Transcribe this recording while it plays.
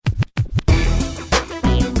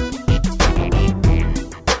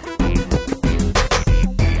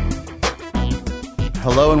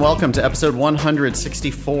Hello and welcome to episode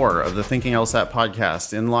 164 of the Thinking LSAT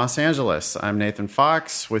podcast in Los Angeles. I'm Nathan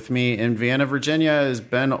Fox. With me in Vienna, Virginia is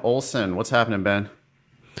Ben Olson. What's happening, Ben?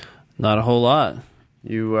 Not a whole lot.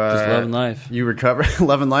 You just loving life. You recovered,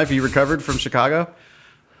 loving life. You recovered from Chicago?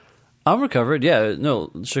 I'm recovered. Yeah,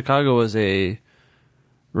 no, Chicago was a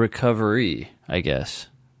recovery, I guess.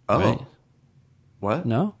 Oh, right? What?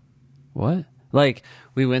 No, what? Like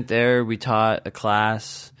we went there. We taught a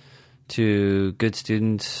class to good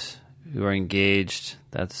students who are engaged.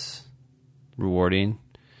 That's rewarding.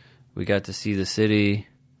 We got to see the city.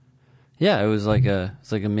 Yeah, it was like a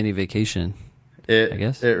mini vacation. I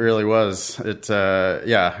guess it really was. It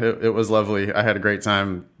was lovely. I had a great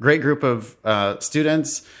time. Great group of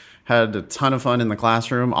students. Had a ton of fun in the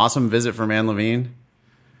classroom. Awesome visit from Anne Levine.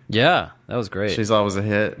 Yeah, that was great. She's always a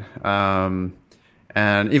hit.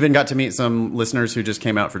 And even got to meet some listeners who just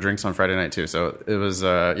came out for drinks on Friday night too. So it was,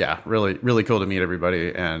 really, really cool to meet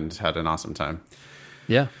everybody and had an awesome time.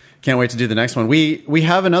 Yeah. Can't wait to do the next one. We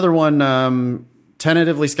have another one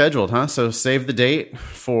tentatively scheduled, huh? So save the date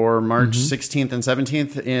for March 16th and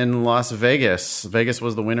 17th in Las Vegas. Vegas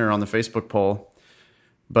was the winner on the Facebook poll.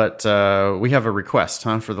 But we have a request,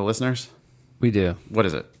 huh, for the listeners? We do. What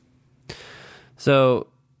is it? So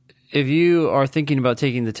if you are thinking about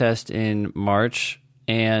taking the test in March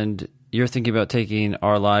and you're thinking about taking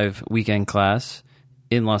our live weekend class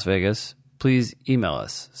in Las Vegas, please email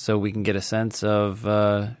us so we can get a sense of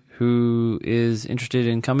who is interested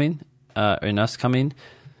in coming, in us coming,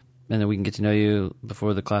 and then we can get to know you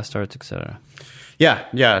before the class starts, etc. Yeah.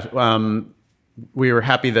 We were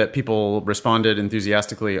happy that people responded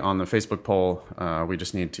enthusiastically on the Facebook poll. We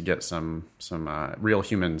just need to get some real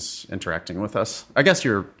humans interacting with us. I guess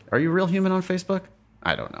are you a real human on Facebook?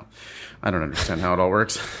 I don't know. I don't understand how it all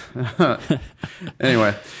works.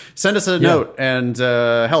 Anyway, send us a note and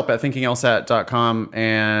help at thinkinglsat.com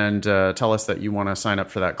and tell us that you want to sign up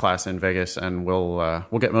for that class in Vegas, and we'll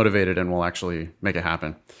get motivated and we'll actually make it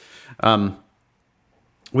happen.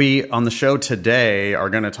 We, on the show today, are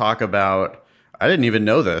going to talk about, I didn't even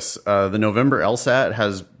know this, the November LSAT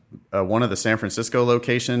has one of the San Francisco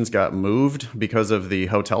locations got moved because of the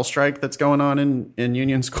hotel strike that's going on in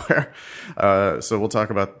Union Square. So we'll talk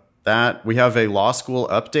about that. We have a law school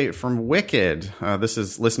update from Wicked. This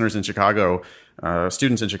is listeners in Chicago,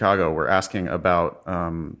 students in Chicago were asking about,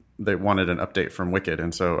 they wanted an update from Wicked.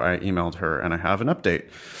 And so I emailed her and I have an update.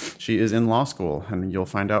 She is in law school and you'll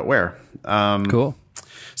find out where. Cool.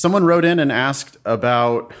 Someone wrote in and asked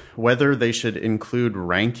about whether they should include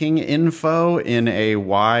ranking info in a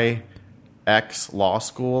YX law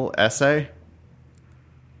school essay.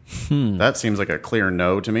 That seems like a clear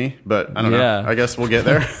no to me, but I don't know. I guess we'll get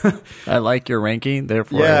there. I like your ranking,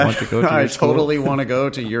 therefore I want to go to your school. Totally want to go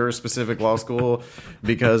to your specific law school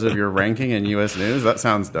because of your ranking in U.S. News. That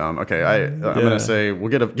sounds dumb. Okay, I'm going to say we'll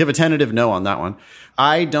give a tentative no on that one.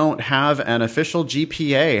 I don't have an official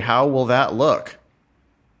GPA. How will that look?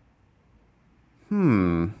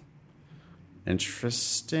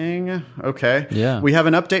 Interesting. Okay. Yeah. We have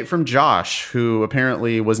an update from Josh, who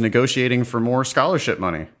apparently was negotiating for more scholarship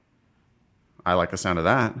money. I like the sound of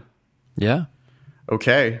that. Yeah.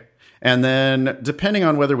 Okay. And then, depending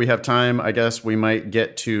on whether we have time, I guess we might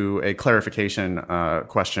get to a clarification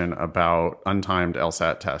question about untimed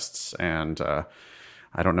LSAT tests. And I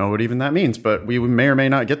don't know what even that means, but we may or may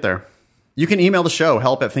not get there. You can email the show,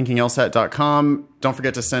 help at thinkinglsat.com. Don't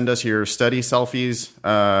forget to send us your study selfies.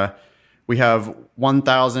 We have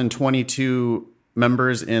 1,022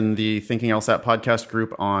 members in the Thinking LSAT podcast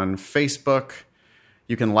group on Facebook.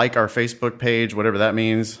 You can like our Facebook page, whatever that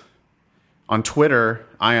means. On Twitter,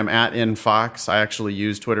 I am at InFox. I actually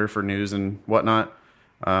use Twitter for news and whatnot.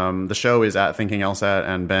 The show is at Thinking LSAT,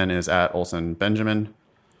 and Ben is at Olson Benjamin.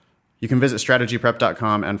 You can visit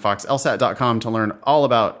strategyprep.com and foxlsat.com to learn all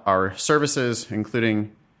about our services,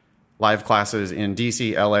 including live classes in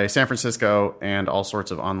DC, LA, San Francisco, and all sorts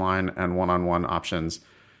of online and one-on-one options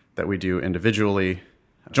that we do individually.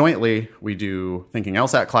 Jointly, we do Thinking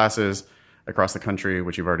LSAT classes across the country,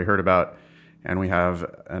 which you've already heard about. And we have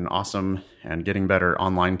an awesome and getting better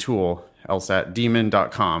online tool,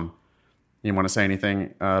 lsatdemon.com. You want to say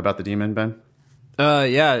anything about the Demon, Ben?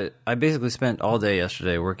 Yeah, I basically spent all day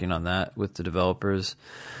yesterday working on that with the developers.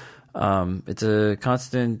 It's a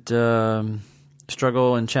constant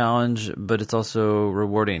struggle and challenge, but it's also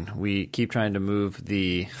rewarding. We keep trying to move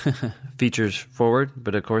the features forward,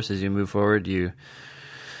 but of course, as you move forward, you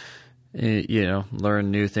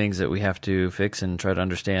learn new things that we have to fix and try to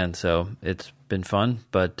understand. So it's been fun,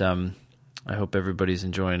 but I hope everybody's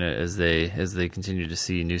enjoying it as they continue to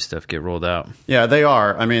see new stuff get rolled out. Yeah, they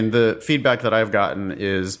are. I mean, the feedback that I've gotten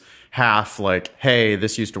is half like, hey,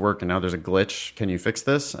 this used to work and now there's a glitch. Can you fix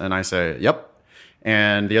this? And I say, yep.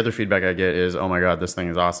 And the other feedback I get is, oh my God, this thing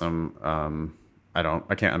is awesome. I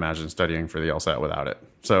can't imagine studying for the LSAT without it.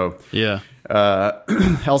 So yeah,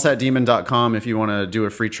 LSATdemon.com if you want to do a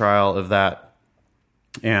free trial of that.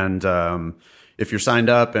 And if you're signed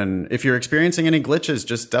up and if you're experiencing any glitches,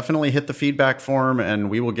 just definitely hit the feedback form and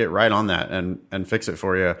we will get right on that and fix it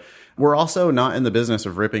for you. We're also not in the business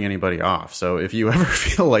of ripping anybody off. So if you ever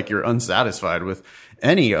feel like you're unsatisfied with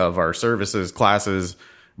any of our services, classes,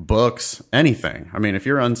 books, anything, I mean, if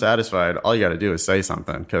you're unsatisfied, all you got to do is say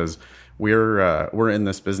something, because we're in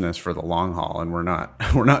this business for the long haul, and we're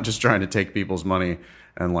not just trying to take people's money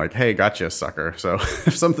and like, hey, gotcha, sucker. So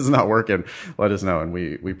if something's not working, let us know, and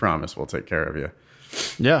we promise we'll take care of you.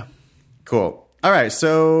 Yeah. Cool. All right,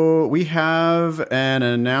 so we have an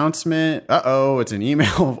announcement. It's an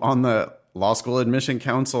email on the Law School Admission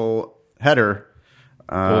Council header.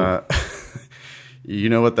 You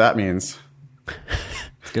know what that means.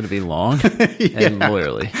 It's going to be long and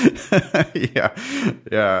lawyerly. Yeah.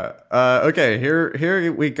 Okay,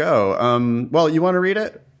 here we go. Well, you want to read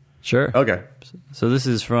it? Sure. Okay. So this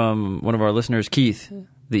is from one of our listeners, Keith.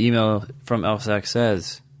 The email from LSAC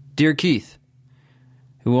says, Dear Keith,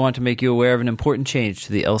 we want to make you aware of an important change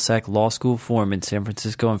to the LSAC Law School Forum in San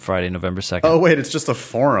Francisco on Friday, November 2nd. Oh, wait, it's just a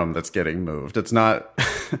forum that's getting moved. It's not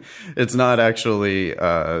actually...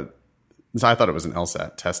 I thought it was an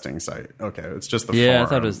LSAT testing site. Okay, it's just the forum. Yeah, I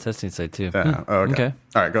thought it was a testing site too. Yeah. Oh, okay.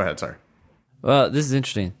 All right, go ahead. Sorry. Well, this is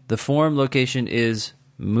interesting. The forum location is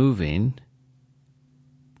moving,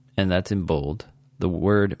 and that's in bold. The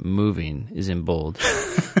word moving is in bold.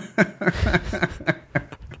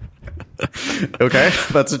 Okay,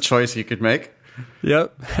 that's a choice you could make.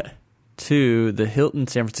 Yep. To the Hilton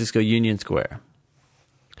San Francisco Union Square.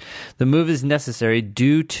 The move is necessary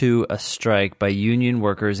due to a strike by union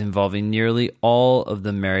workers involving nearly all of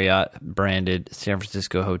the Marriott-branded San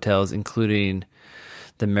Francisco hotels, including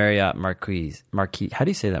the Marriott Marquis. How do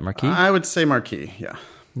you say that, Marquis? I would say Marquis, yeah.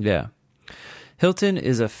 Yeah. Hilton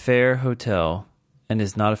is a fair hotel and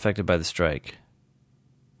is not affected by the strike.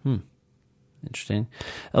 Interesting.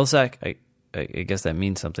 LSAC, I guess that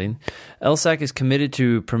means something. LSAC is committed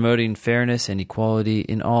to promoting fairness and equality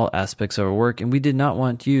in all aspects of our work, and we did not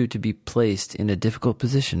want you to be placed in a difficult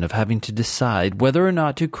position of having to decide whether or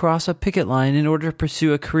not to cross a picket line in order to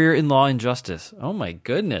pursue a career in law and justice. Oh my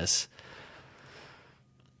goodness.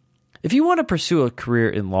 If you want to pursue a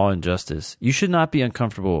career in law and justice, you should not be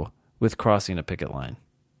uncomfortable with crossing a picket line,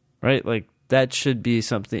 right? Like, that should be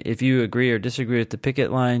something. If you agree or disagree with the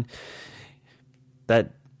picket line, I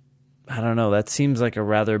don't know, that seems like a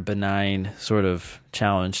rather benign sort of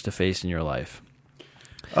challenge to face in your life.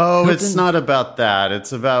 Oh, it's not about that.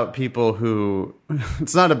 It's about people who...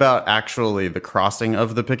 It's not about actually the crossing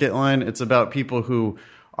of the picket line. It's about people who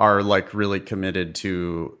are like really committed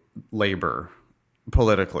to labor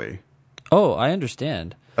politically. Oh, I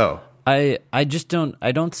understand. Oh. I just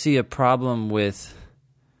don't see a problem with...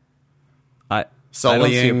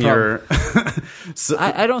 Sullying your...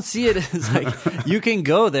 I don't see it as like you can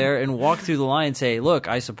go there and walk through the line and say, look,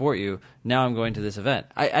 I support you. Now I'm going to this event.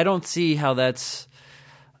 I don't see how that's...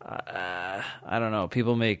 I don't know.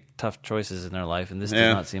 People make tough choices in their life, and this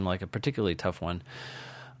does not seem like a particularly tough one.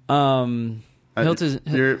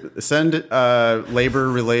 Send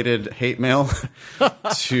labor-related hate mail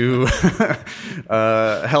to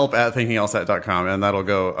help@thinkinglsat.com, and that'll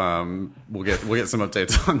go. We'll get some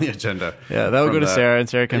updates on the agenda. Yeah, that will go to Sarah, and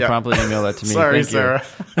Sarah can promptly email that to me. Sorry, Thank Sarah.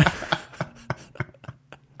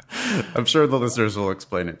 I'm sure the listeners will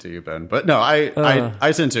explain it to you, Ben. But no,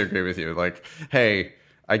 I tend to agree with you. Like, hey,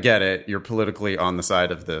 I get it. You're politically on the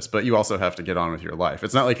side of this, but you also have to get on with your life.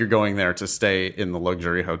 It's not like you're going there to stay in the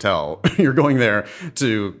luxury hotel. You're going there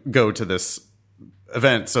to go to this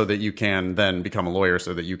event so that you can then become a lawyer,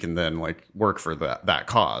 so that you can then like work for that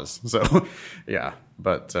cause. So, yeah.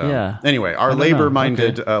 But anyway, our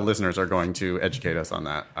labor-minded listeners are going to educate us on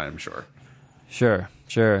that, I'm sure. Sure.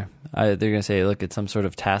 They're going to say, look, it's some sort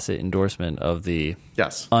of tacit endorsement of the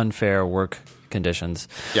unfair work conditions.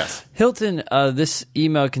 Yes. Hilton, this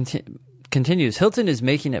email continues. Hilton is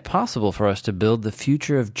making it possible for us to build the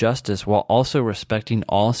future of justice while also respecting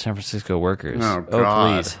all San Francisco workers. Oh,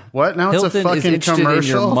 God. Please. What? Now Hilton it's a fucking is interested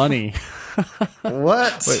commercial? in your money.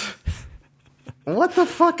 What? Wait. What the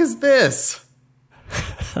fuck is this?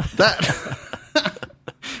 That...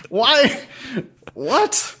 Why?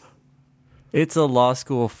 What? It's a law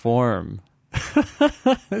school form.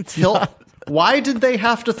 Why did they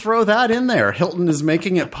have to throw that in there? Hilton is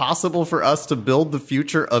making it possible for us to build the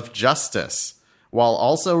future of justice while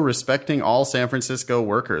also respecting all San Francisco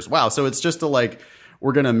workers. Wow. So it's just we're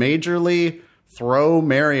going to majorly throw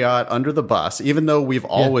Marriott under the bus, even though we've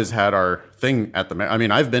always had our thing at the, I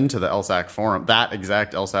mean, I've been to the LSAC forum, that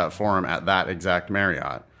exact LSAT forum at that exact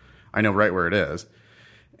Marriott. I know right where it is.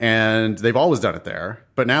 And they've always done it there.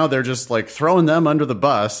 But now they're just throwing them under the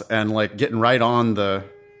bus and getting right on the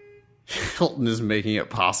Hilton is making it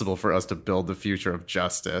possible for us to build the future of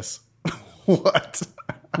justice. What?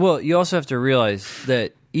 Well, you also have to realize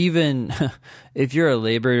that even if you're a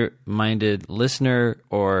labor-minded listener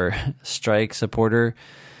or strike supporter,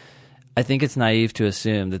 I think it's naive to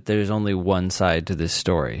assume that there's only one side to this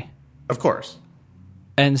story. Of course.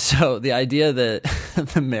 And so the idea that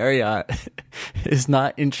the Marriott is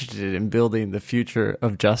not interested in building the future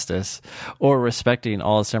of justice or respecting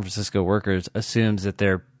all San Francisco workers assumes that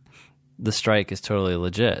the strike is totally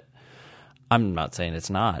legit. I'm not saying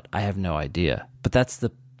it's not. I have no idea. But that's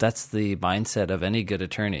the mindset of any good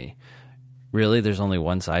attorney. Really? There's only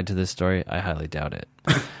one side to this story? I highly doubt it.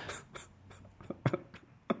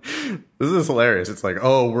 This is hilarious. It's we're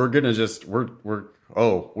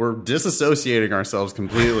disassociating ourselves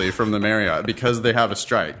completely from the Marriott because they have a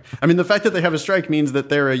strike. I mean, the fact that they have a strike means that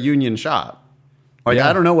they're a union shop. I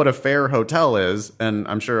don't know what a fair hotel is, and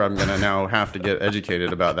I'm sure I'm going to now have to get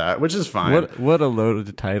educated about that, which is fine. What a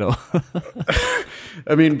loaded title.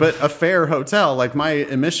 I mean, but a fair hotel, my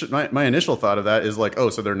initial thought of that is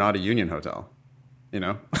so they're not a union hotel, you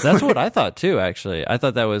know? That's what I thought too, actually. I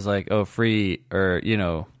thought that was free or,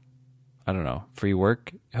 I don't know, free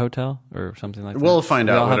work hotel or something like that. We'll find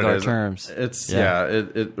out what it is. Terms. It's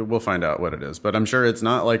we'll find out what it is, but I'm sure it's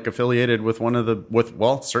not affiliated with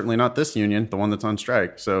certainly not this union, the one that's on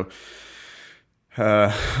strike. So,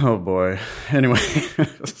 oh boy. Anyway,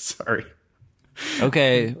 sorry.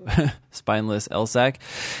 Okay, spineless LSAC.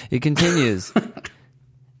 It continues.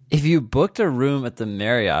 If you booked a room at the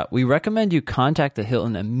Marriott, we recommend you contact the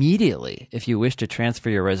Hilton immediately if you wish to transfer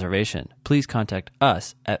your reservation. Please contact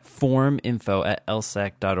us at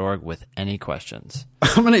foruminfo@lsac.org with any questions.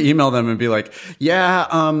 I'm going to email them and be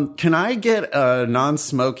can I get a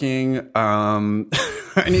non-smoking, I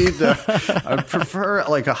prefer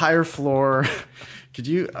a higher floor. Could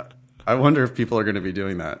you, I wonder if people are going to be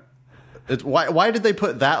doing that. Why did they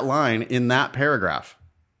put that line in that paragraph?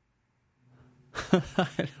 I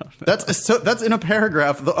don't know. That's in a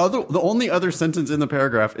paragraph. The only other sentence in the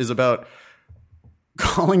paragraph is about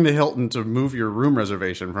calling the Hilton to move your room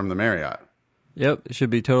reservation from the Marriott. Yep, it should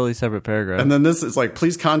be totally separate paragraph. And then this is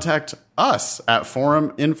please contact us at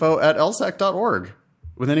foruminfo@lsac.org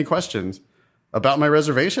with any questions about my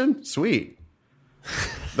reservation. Sweet.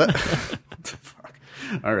 Fuck.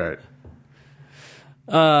 All right.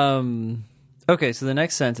 Okay, so the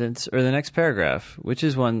next sentence, or the next paragraph, which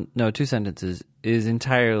is two sentences, is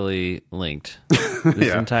entirely linked.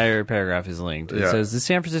 This entire paragraph is linked. It says, the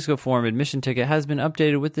San Francisco Forum admission ticket has been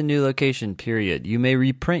updated with the new location, period. You may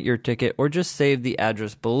reprint your ticket or just save the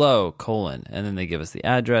address below, : and then they give us the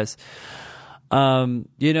address.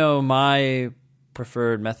 My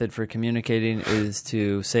preferred method for communicating is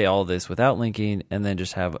to say all this without linking and then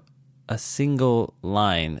just have a single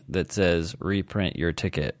line that says reprint your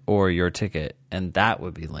ticket or your ticket, and that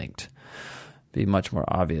would be linked. Be much more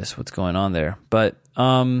obvious what's going on there. But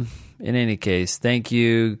in any case, thank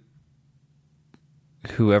you,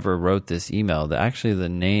 whoever wrote this email. Actually, the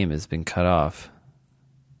name has been cut off.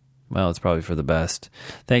 Well, it's probably for the best.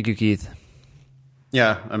 Thank you, Keith.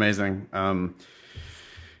 Yeah, amazing.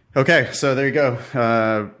 Okay, so there you go.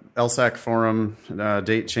 LSAC forum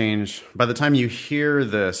date change. By the time you hear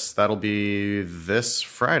this, that'll be this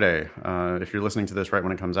Friday. If you're listening to this right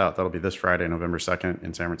when it comes out, that'll be this Friday, November 2nd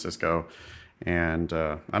in San Francisco. And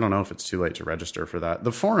I don't know if it's too late to register for that.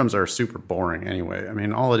 The forums are super boring anyway. I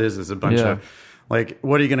mean, all it is a bunch of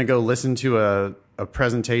what are you going to go listen to a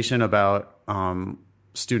presentation about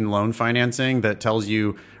student loan financing that tells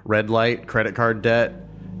you red light, credit card debt,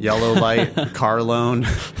 yellow light, car loan,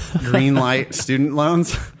 green light, student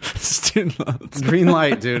loans. Student loans. Green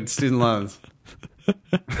light, dude, student loans.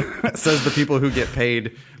 It says the people who get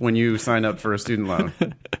paid when you sign up for a student loan.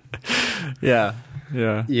 Yeah.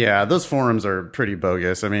 Yeah, those forums are pretty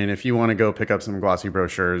bogus. I mean, if you want to go pick up some glossy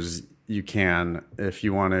brochures, you can. If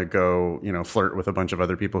you want to go, flirt with a bunch of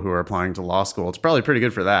other people who are applying to law school, it's probably pretty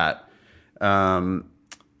good for that.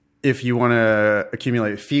 If you want to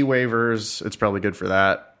accumulate fee waivers, it's probably good for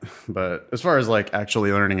that. But as far as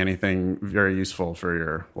actually learning anything very useful for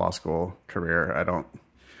your law school career, I don't.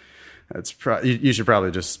 You should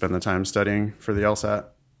probably just spend the time studying for the LSAT.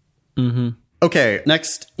 Mm-hmm. Okay,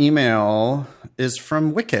 next email is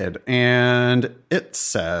from Wicked, and it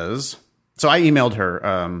says, so I emailed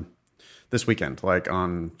her this weekend, like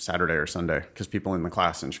on Saturday or Sunday, because people in the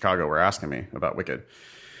class in Chicago were asking me about Wicked.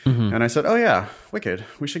 And I said, oh yeah, Wicked,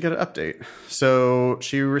 we should get an update. So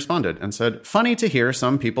she responded and said, funny to hear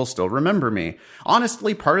some people still remember me.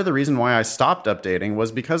 Honestly, part of the reason why I stopped updating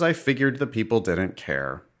was because I figured the people didn't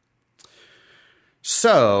care.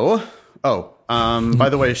 So, by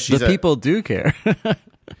the way, The people do care.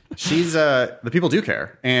 the people do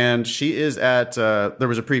care. And she is at, there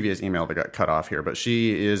was a previous email that got cut off here, but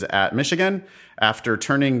she is at Michigan after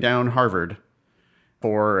turning down Harvard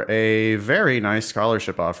for a very nice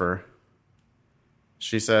scholarship offer.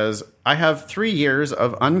 She says, I have 3 years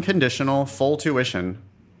of unconditional full tuition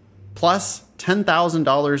plus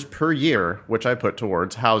 $10,000 per year, which I put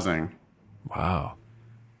towards housing. Wow.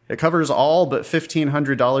 It covers all but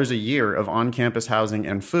 $1,500 a year of on-campus housing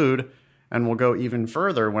and food, and will go even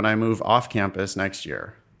further when I move off campus next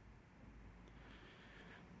year.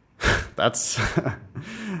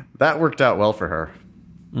 That worked out well for her.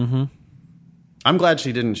 Mm-hmm. I'm glad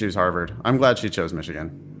she didn't choose Harvard. I'm glad she chose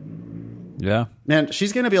Michigan. Yeah. Man,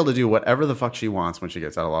 she's going to be able to do whatever the fuck she wants when she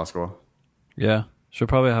gets out of law school. Yeah. She'll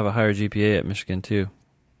probably have a higher GPA at Michigan, too.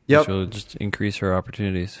 Yep. Which will just increase her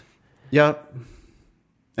opportunities. Yep.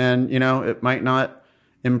 And, it might not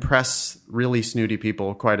impress really snooty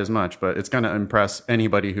people quite as much, but it's going to impress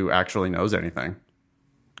anybody who actually knows anything.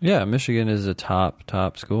 Yeah, Michigan is a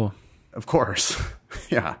top school. Of course.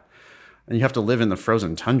 Yeah. And you have to live in the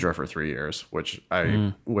frozen tundra for 3 years, which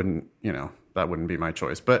I wouldn't, that wouldn't be my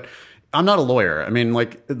choice. But I'm not a lawyer. I mean,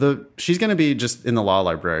 she's going to be just in the law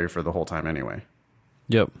library for the whole time anyway.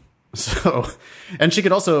 Yep. So, and she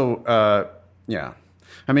could also, yeah.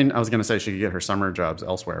 I mean, I was going to say she could get her summer jobs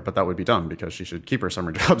elsewhere, but that would be dumb because she should keep her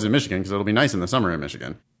summer jobs in Michigan because it'll be nice in the summer in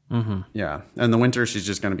Michigan. Mm-hmm. Yeah. And the winter, she's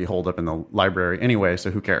just going to be holed up in the library anyway,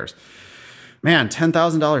 so who cares? Man,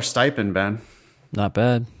 $10,000 stipend, Ben. Not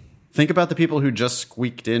bad. Think about the people who just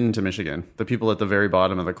squeaked into Michigan, the people at the very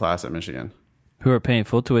bottom of the class at Michigan. Who are paying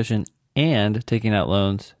full tuition and taking out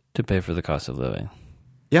loans to pay for the cost of living.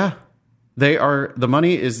 Yeah. The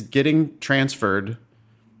money is getting transferred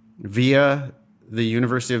via the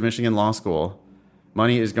University of Michigan Law School.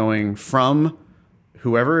 Money is going from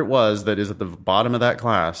whoever it was that is at the bottom of that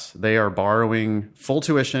class. They are borrowing full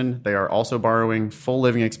tuition. They are also borrowing full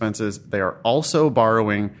living expenses. They are also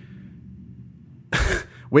borrowing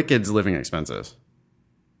Wicked's living expenses.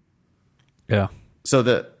 Yeah. So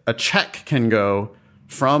that a check can go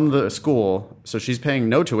from the school. So she's paying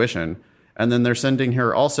no tuition. And then they're sending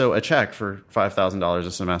her also a check for $5,000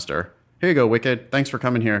 a semester. Here you go, Wicked. Thanks for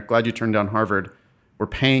coming here. Glad you turned down Harvard. We're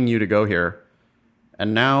paying you to go here.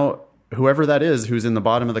 And now whoever that is who's in the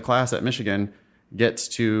bottom of the class at Michigan gets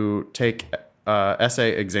to take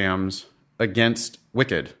essay exams against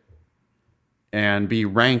Wicked and be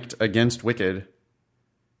ranked against Wicked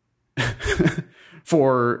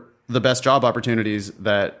for the best job opportunities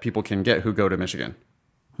that people can get who go to Michigan.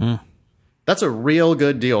 That's a real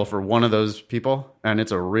good deal for one of those people, and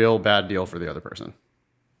it's a real bad deal for the other person.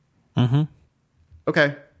 Mm-hmm.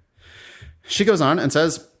 Okay. She goes on and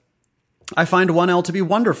says, I find 1L to be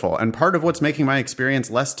wonderful, and part of what's making my experience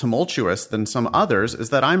less tumultuous than some others is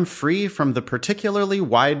that I'm free from the particularly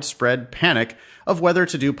widespread panic of whether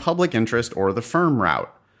to do public interest or the firm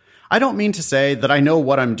route. I don't mean to say that I know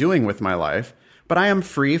what I'm doing with my life, but I am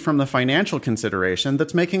free from the financial consideration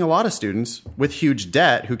that's making a lot of students with huge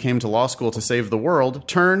debt who came to law school to save the world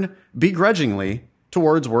turn begrudgingly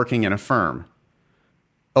towards working in a firm.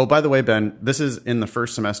 Oh, by the way, Ben, this is in the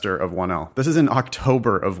first semester of 1L. This is in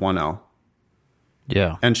October of 1L.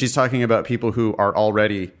 Yeah. And she's talking about people who are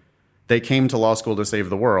already, they came to law school to save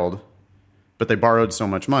the world, but they borrowed so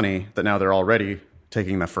much money that now they're already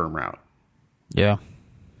taking the firm route. Yeah.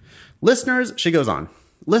 Listeners, she goes on,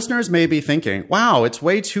 listeners may be thinking, wow, it's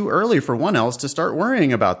way too early for 1Ls to start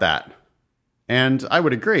worrying about that. And I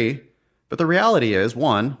would agree. But the reality is,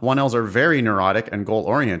 1Ls are very neurotic and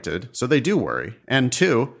goal-oriented, so they do worry. And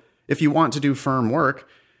 2, if you want to do firm work,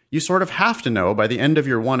 you sort of have to know by the end of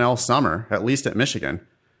your 1L summer, at least at Michigan,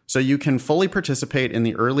 so you can fully participate in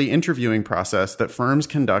the early interviewing process that firms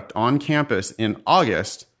conduct on campus in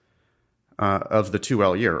August of the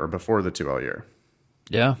 2L year, or before the 2L year.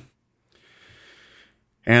 Yeah.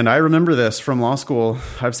 And I remember this from law school.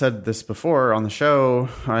 I've said this before on the show.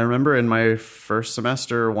 I remember in my first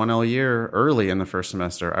semester, 1L year, early in the first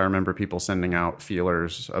semester, I remember people sending out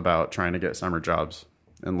feelers about trying to get summer jobs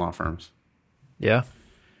in law firms. Yeah.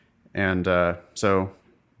 And so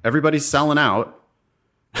everybody's selling out.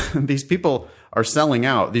 These people are selling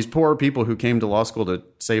out. These poor people who came to law school to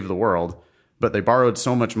save the world, but they borrowed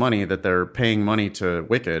so much money that they're paying money to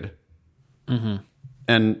Wicked. Mm-hmm.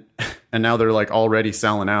 And now they're like already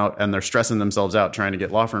selling out, and they're stressing themselves out trying to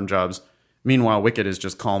get law firm jobs. Meanwhile, Wicked is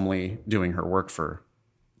just calmly doing her work for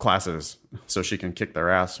classes so she can kick their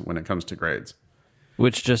ass when it comes to grades.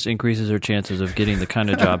 Which just increases her chances of getting the kind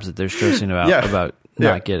of jobs that they're stressing about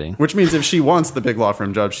not getting. Which means if she wants the big law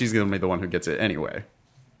firm job, she's going to be the one who gets it anyway.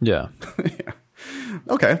 Yeah. Yeah.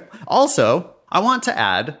 Okay. Also, I want to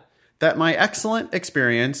add that my excellent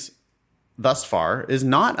experience thus far is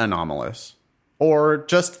not anomalous, or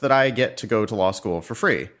just that I get to go to law school for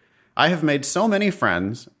free. I have made so many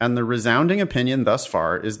friends, and the resounding opinion thus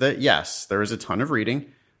far is that yes, there is a ton of reading,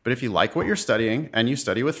 but if you like what you're studying and you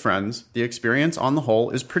study with friends, the experience on the whole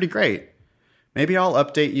is pretty great. Maybe I'll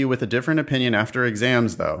update you with a different opinion after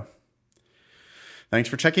exams, though. Thanks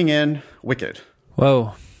for checking in. Wicked.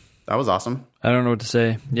 Whoa. That was awesome. I don't know what to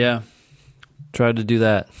say. Yeah. Tried to do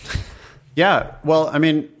that. Yeah. Well, I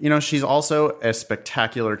mean, she's also a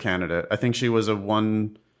spectacular candidate. I think she was a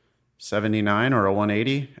 179 or a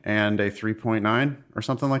 180 and a 3.9 or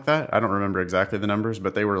something like that. I don't remember exactly the numbers,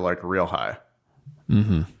 but they were like real high.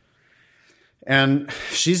 Mm-hmm. And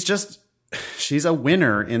she's a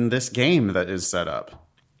winner in this game that is set up.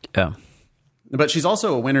 Yeah. But she's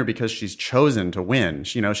also a winner because she's chosen to win.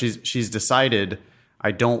 She's decided,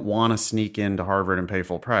 I don't want to sneak into Harvard and pay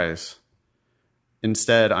full price.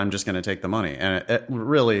 Instead, I'm just going to take the money. And it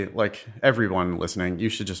really, like, everyone listening, you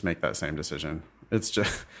should just make that same decision. It's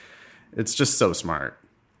just so smart.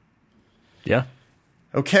 Yeah.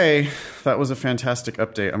 Okay, that was a fantastic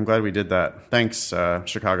update. I'm glad we did that. Thanks,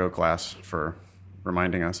 Chicago class, for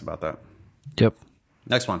reminding us about that. Yep.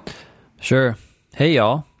 Next one. Sure. Hey,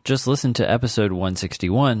 y'all. Just listen to episode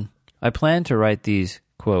 161. I plan to write these,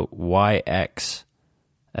 quote, YX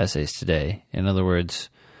essays today. In other words,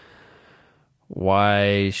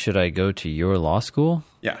 why should I go to your law school?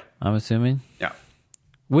 Yeah. I'm assuming. Yeah.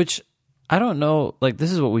 Which, I don't know, like,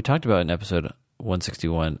 this is what we talked about in episode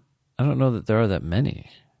 161. I don't know that there are that many,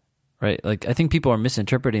 right? Like, I think people are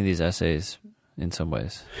misinterpreting these essays in some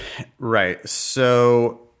ways. Right.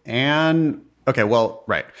 So,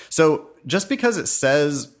 right. So just because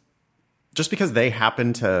they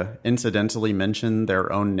happen to incidentally mention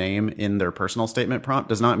their own name in their personal statement prompt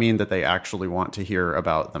does not mean that they actually want to hear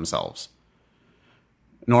about themselves.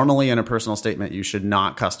 Normally in a personal statement, you should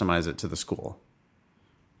not customize it to the school.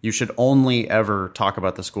 You should only ever talk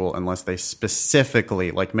about the school unless they specifically,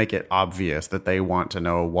 like, make it obvious that they want to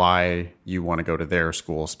know why you want to go to their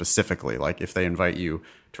school specifically. Like if they invite you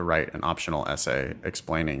to write an optional essay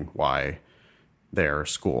explaining why their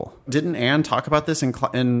school. Didn't Anne talk about this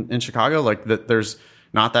in Chicago? Like that there's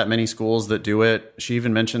not that many schools that do it. She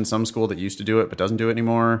even mentioned some school that used to do it but doesn't do it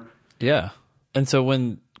anymore. Yeah. And so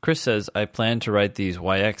when Chris says, I plan to write these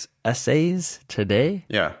YX essays today.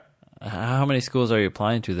 Yeah. How many schools are you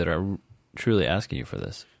applying to that are truly asking you for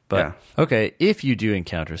this? But yeah. Okay, if you do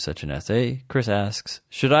encounter such an essay, Chris asks,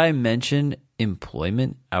 should I mention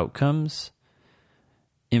employment outcomes,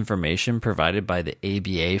 information provided by the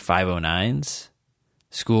ABA 509s,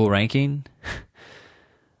 school ranking?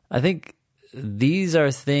 I think these are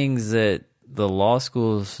things that the law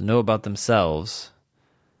schools know about themselves.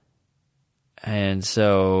 And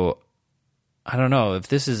so I don't know if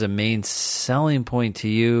this is a main selling point to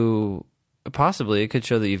you. Possibly it could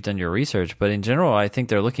show that you've done your research, but in general, I think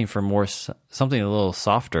they're looking for something a little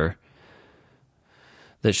softer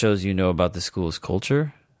that shows you know about the school's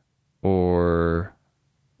culture or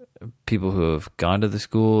people who have gone to the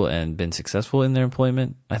school and been successful in their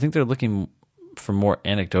employment. I think they're looking for more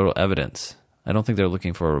anecdotal evidence. I don't think they're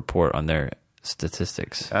looking for a report on their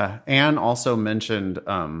statistics. Anne also mentioned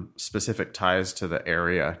specific ties to the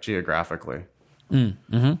area geographically.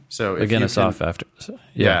 Mm-hmm. So if again, you a soft after.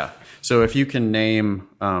 Yeah. So if you can name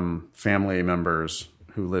family members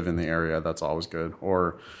who live in the area, that's always good.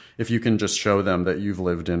 Or if you can just show them that you've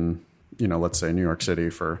lived in, let's say New York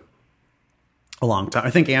City for a long time.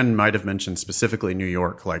 I think Anne might have mentioned specifically New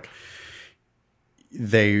York. Like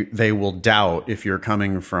they will doubt if you're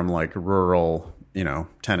coming from like rural,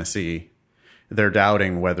 Tennessee. They're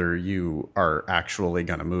doubting whether you are actually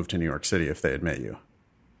going to move to New York City if they admit you.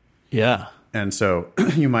 Yeah. And so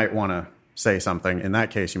you might want to say something. In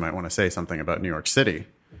that case, you might want to say something about New York City,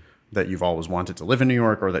 that you've always wanted to live in New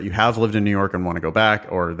York, or that you have lived in New York and want to go back,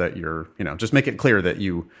 or that you're, just make it clear that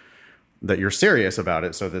you're serious about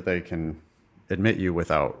it so that they can admit you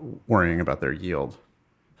without worrying about their yield.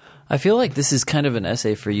 I feel like this is kind of an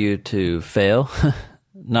essay for you to fail,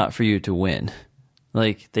 not for you to win.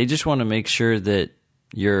 Like, they just want to make sure that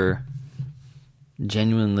you're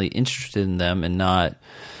genuinely interested in them and not,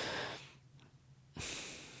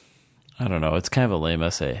 I don't know. It's kind of a lame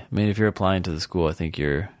essay. I mean, if you're applying to the school, I think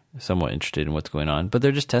you're somewhat interested in what's going on, but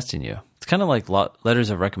they're just testing you. It's kind of like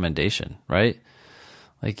letters of recommendation, right?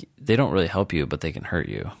 Like, they don't really help you, but they can hurt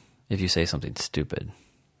you if you say something stupid.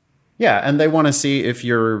 Yeah, and they want to see if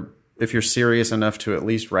you're serious enough to at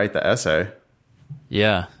least write the essay.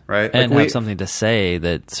 Yeah. Right? And have something to say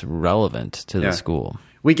that's relevant to the school.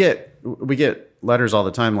 We get letters all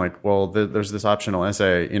the time like, well, there's this optional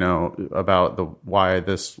essay, about why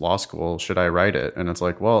this law school, should I write it? And it's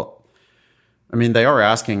like, well, I mean, they are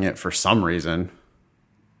asking it for some reason.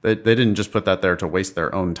 They didn't just put that there to waste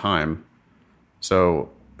their own time. So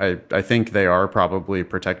I think they are probably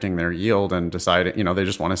protecting their yield and deciding, they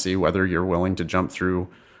just want to see whether you're willing to jump through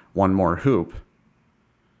one more hoop.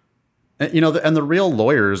 And, and the real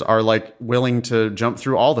lawyers are like willing to jump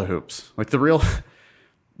through all the hoops. Like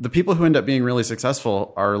the people who end up being really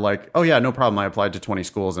successful are like, oh yeah, no problem. I applied to 20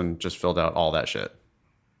 schools and just filled out all that shit.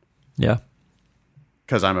 Yeah.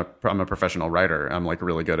 Because I'm a professional writer. I'm like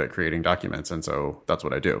really good at creating documents. And so that's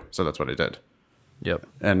what I do. So that's what I did. Yep.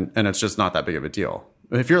 And it's just not that big of a deal.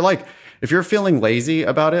 If you're feeling lazy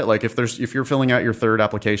about it, like if you're filling out your third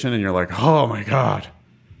application and you're like, oh my God,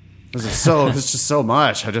 this is just so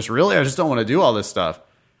much. I just don't want to do all this stuff.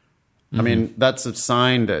 Mm-hmm. I mean, that's a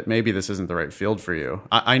sign that maybe this isn't the right field for you.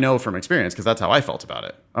 I know from experience because that's how I felt about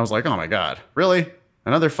it. I was like, oh my God, really?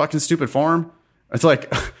 Another fucking stupid form? It's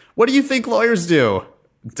like, what do you think lawyers do?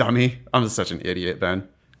 Dummy. I'm such an idiot, Ben.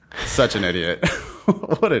 Such an idiot.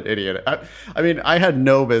 What an idiot. I mean, I had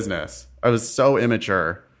no business. I was so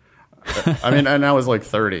immature. I mean, and I was like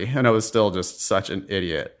 30 and I was still just such an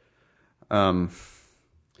idiot.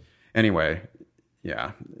 Anyway,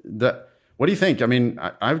 yeah. What do you think? I mean,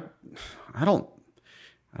 I don't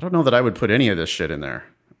know that I would put any of this shit in there.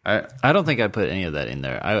 I don't think I'd put any of that in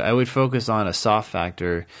there. I would focus on a soft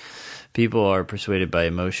factor. People are persuaded by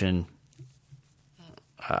emotion.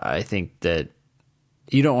 I think that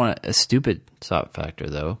you don't want a stupid soft factor,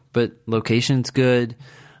 though. But location's good.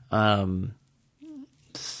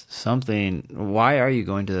 Something. Why are you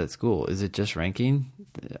going to that school? Is it just ranking?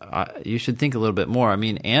 You should think a little bit more. I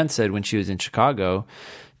mean, Anne said when she was in Chicago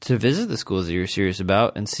to visit the schools that you're serious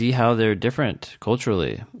about and see how they're different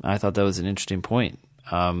culturally. I thought that was an interesting point.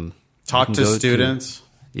 Talk to students.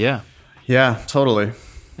 Yeah. Yeah, totally.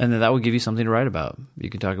 And then that would give you something to write about. You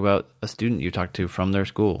can talk about a student you talked to from their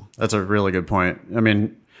school. That's a really good point. I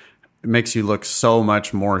mean, it makes you look so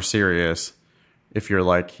much more serious if you're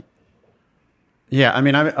like, yeah, I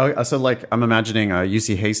mean, I'm imagining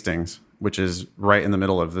UC Hastings, which is right in the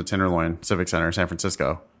middle of the Tenderloin Civic Center in San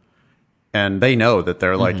Francisco. And they know that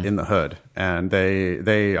they're like in the hood. And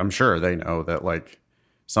I'm sure they know that like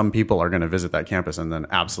some people are going to visit that campus and then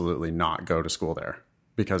absolutely not go to school there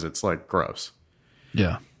because it's like gross.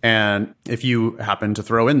 Yeah. And if you happen to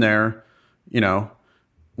throw in there,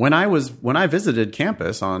 when I visited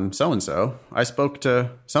campus on so-and-so, I spoke to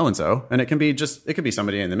so-and-so, and it could be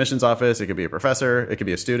somebody in the admissions office. It could be a professor. It could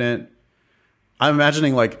be a student. I'm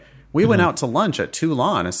imagining like we went out to lunch at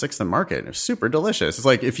Toulon, a 6th and Market. It was super delicious. It's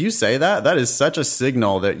like, if you say that is such a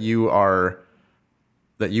signal that you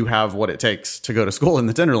have what it takes to go to school in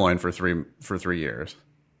the Tenderloin for 3 years.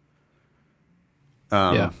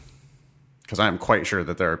 Yeah. Because I am quite sure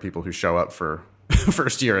that there are people who show up for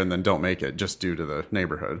first year and then don't make it just due to the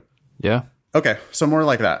neighborhood. Yeah. Okay, so more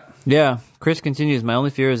like that. Yeah. Chris continues, my only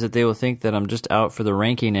fear is that they will think that I'm just out for the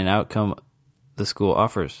ranking and outcome the school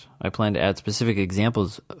offers. I plan to add specific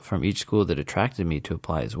examples from each school that attracted me to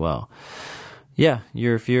apply as well. Yeah,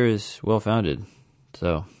 your fear is well-founded.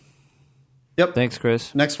 So, yep. Thanks,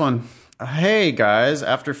 Chris. Next one. Hey, guys,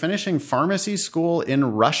 after finishing pharmacy school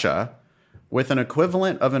in Russia with an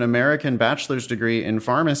equivalent of an American bachelor's degree in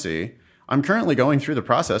pharmacy, I'm currently going through the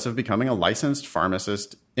process of becoming a licensed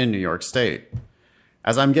pharmacist in New York State.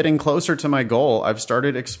 As I'm getting closer to my goal, I've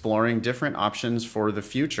started exploring different options for the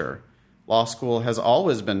future. Law school has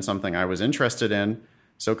always been something I was interested in,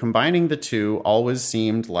 so combining the two always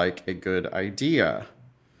seemed like a good idea.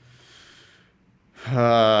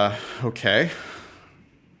 Okay.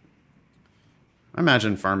 I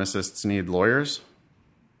imagine pharmacists need lawyers.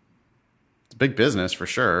 It's a big business for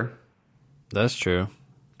sure. That's true.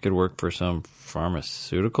 Could work for some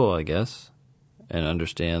pharmaceutical, I guess, and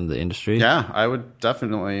understand the industry. Yeah, I would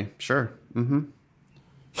definitely. Sure. Mm-hmm.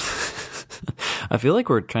 I feel like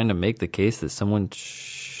we're trying to make the case that someone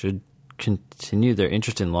should continue their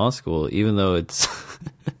interest in law school, even though it's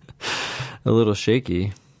a little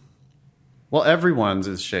shaky. Well, everyone's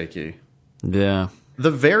is shaky. Yeah.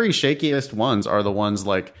 The very shakiest ones are the ones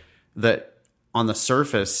like that on the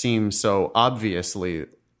surface seem so obviously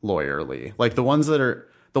lawyerly. Like the ones that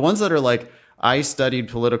are like, I studied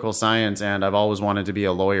political science and I've always wanted to be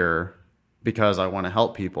a lawyer because I want to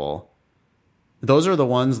help people. Those are the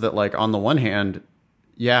ones that, like, on the one hand,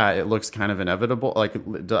 yeah, it looks kind of inevitable. Like,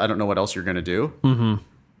 I don't know what else you're going to do. Mm-hmm.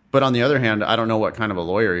 But on the other hand, I don't know what kind of a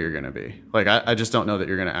lawyer you're going to be. Like, I just don't know that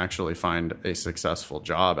you're going to actually find a successful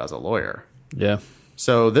job as a lawyer. Yeah.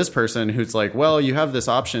 So this person who's like, well, you have this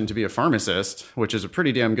option to be a pharmacist, which is a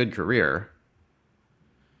pretty damn good career.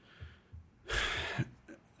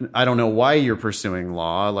 I don't know why you're pursuing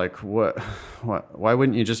law. Like, why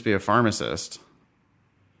wouldn't you just be a pharmacist?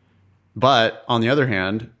 But on the other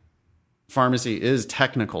hand, pharmacy is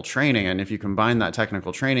technical training. And if you combine that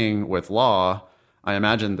technical training with law, I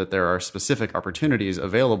imagine that there are specific opportunities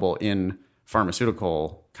available in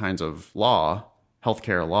pharmaceutical kinds of law,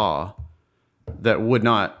 healthcare law, that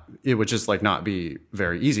it would just like not be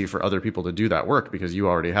very easy for other people to do that work because you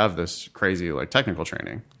already have this crazy like technical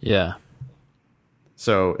training. Yeah.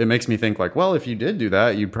 So it makes me think like, well, if you did do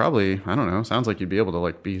that, you'd probably, I don't know, sounds like you'd be able to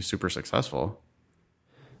like be super successful.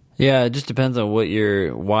 Yeah, it just depends on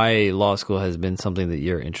why law school has been something that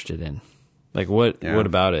you're interested in. Like what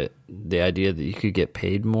about it? The idea that you could get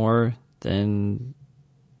paid more than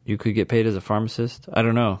you could get paid as a pharmacist? I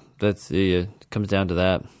don't know. It comes down to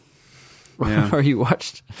that. Yeah. Or you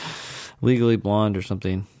watched Legally Blonde or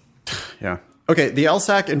something. Yeah. Okay, the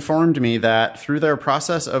LSAC informed me that through their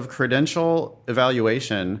process of credential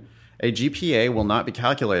evaluation, a GPA will not be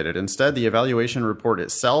calculated. Instead, the evaluation report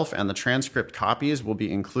itself and the transcript copies will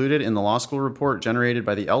be included in the law school report generated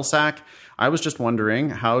by the LSAC. I was just wondering,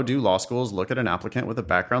 how do law schools look at an applicant with a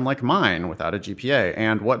background like mine without a GPA?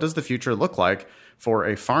 And what does the future look like for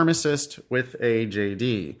a pharmacist with a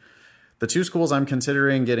JD? The two schools I'm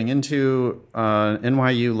considering getting into,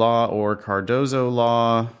 NYU Law or Cardozo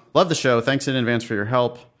Law. Love the show. Thanks in advance for your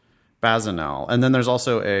help, Bazanel. And then there's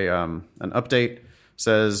also an update.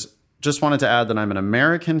 Says, just wanted to add that I'm an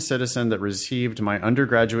American citizen that received my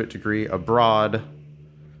undergraduate degree abroad.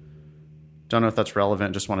 Don't know if that's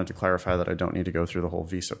relevant. Just wanted to clarify that I don't need to go through the whole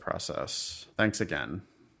visa process. Thanks again.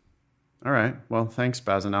 All right. Well, thanks,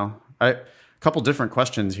 Bazanel. A couple different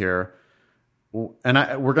questions here.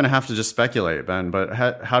 And we're going to have to just speculate, Ben, but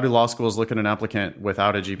how do law schools look at an applicant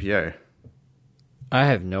without a GPA? I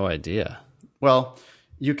have no idea. Well,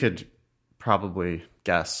 you could probably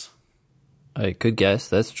guess. I could guess.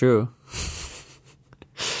 That's true.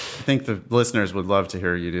 I think the listeners would love to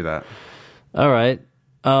hear you do that. All right.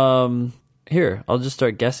 Here, I'll just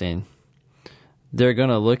start guessing. They're going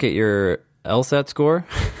to look at your LSAT score.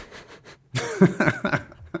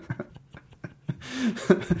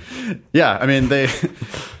 Yeah, I mean,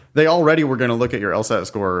 they already were going to look at your LSAT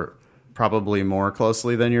score probably more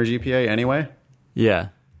closely than your GPA anyway. Yeah.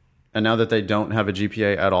 And now that they don't have a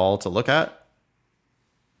GPA at all to look at,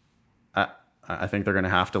 I think they're going to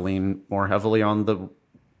have to lean more heavily on the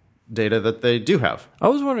data that they do have. I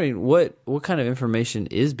was wondering what kind of information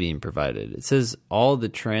is being provided. It says all the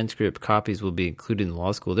transcript copies will be included in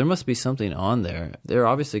law school. There must be something on there. They're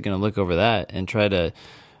obviously going to look over that and try to...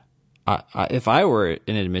 if I were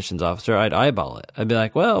an admissions officer, I'd eyeball it. I'd be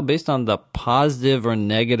like, well, based on the positive or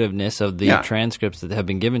negativeness of the transcripts that have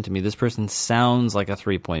been given to me, this person sounds like a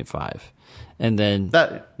 3.5. And then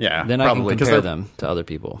I can compare them to other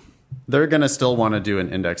people. They're going to still want to do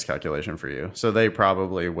an index calculation for you. So they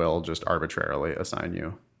probably will just arbitrarily assign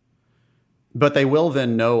you. But they will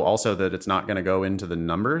then know also that it's not going to go into the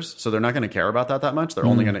numbers. So they're not going to care about that much. They're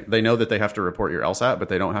only going to, they know that they have to report your LSAT, but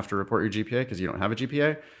they don't have to report your GPA because you don't have a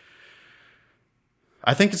GPA.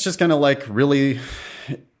 I think it's just going to like really,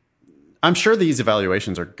 I'm sure these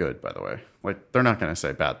evaluations are good, by the way. Like, they're not going to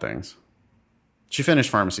say bad things. She finished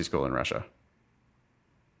pharmacy school in Russia.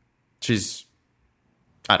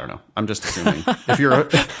 I don't know. I'm just assuming. If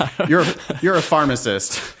you're a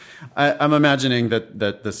pharmacist, I'm imagining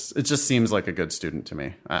that this, it just seems like a good student to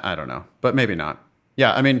me. I don't know, but maybe not.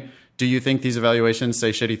 Yeah. I mean, do you think these evaluations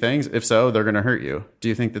say shitty things? If so, they're going to hurt you. Do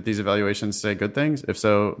you think that these evaluations say good things? If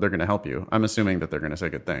so, they're going to help you. I'm assuming that they're going to say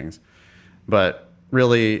good things. But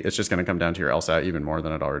really, it's just going to come down to your LSAT even more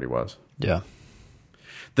than it already was. Yeah.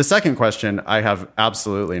 The second question, I have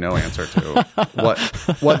absolutely no answer to.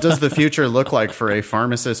 What does the future look like for a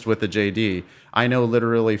pharmacist with a JD? I know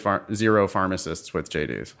literally zero pharmacists with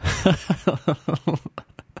JDs.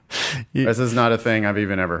 This is not a thing I've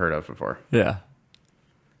even ever heard of before. Yeah.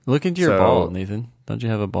 Look into your ball, Nathan. Don't you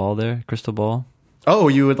have a ball there? Crystal ball? Oh,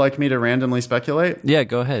 you would like me to randomly speculate? Yeah,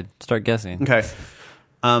 go ahead. Start guessing. Okay.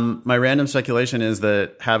 My random speculation is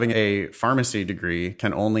that having a pharmacy degree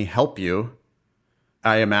can only help you.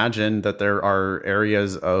 I imagine that there are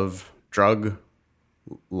areas of drug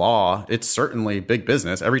law. It's certainly big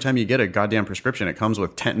business. Every time you get a goddamn prescription, it comes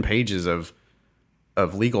with 10 pages of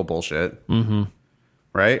of legal bullshit. Mm-hmm.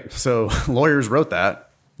 Right? So lawyers wrote that.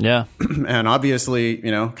 Yeah. And obviously,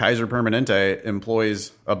 Kaiser Permanente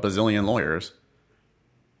employs a bazillion lawyers.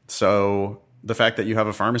 So the fact that you have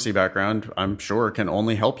a pharmacy background, I'm sure, can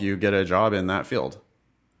only help you get a job in that field.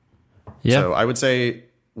 Yeah. So I would say,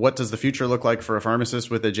 what does the future look like for a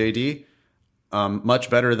pharmacist with a JD? Much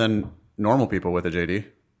better than normal people with a JD.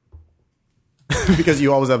 Because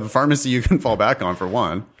you always have a pharmacy you can fall back on, for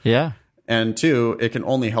one. Yeah. And two, it can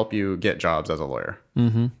only help you get jobs as a lawyer.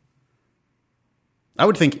 Mm-hmm. I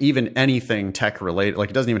would think even anything tech related, like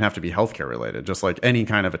it doesn't even have to be healthcare related, just like any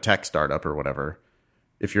kind of a tech startup or whatever.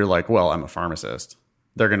 If you're like, well, I'm a pharmacist,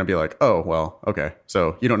 they're going to be like, oh, well, okay.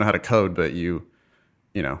 So you don't know how to code, but you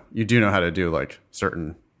do know how to do like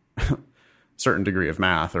certain degree of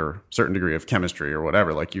math or certain degree of chemistry or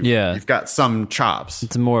whatever. Like you've got some chops.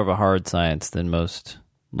 It's more of a hard science than most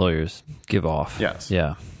lawyers give off. Yes.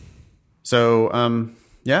 Yeah. So,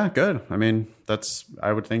 yeah, good. I mean,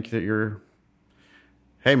 I would think that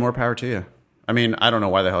hey, more power to you. I mean, I don't know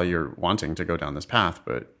why the hell you're wanting to go down this path,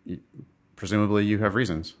 but presumably you have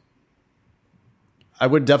reasons. I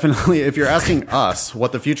would definitely, if you're asking us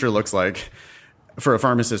what the future looks like for a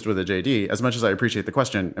pharmacist with a JD, as much as I appreciate the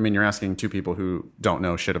question, I mean, you're asking two people who don't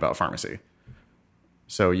know shit about pharmacy.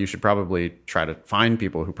 So you should probably try to find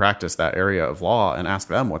people who practice that area of law and ask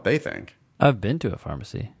them what they think. I've been to a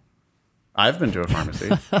pharmacy. I've been to a pharmacy.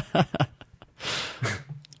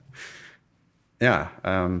 Yeah,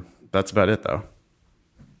 that's about it, though.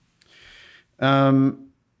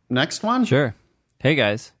 Next one? Sure. Hey,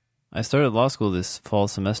 guys. I started law school this fall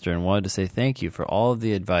semester and wanted to say thank you for all of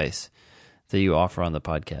the advice that you offer on the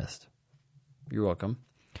podcast. You're welcome.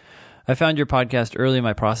 I found your podcast early in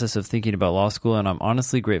my process of thinking about law school, and I'm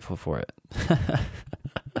honestly grateful for it.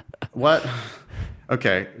 What?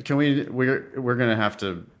 Okay, we're going to have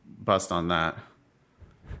to bust on that.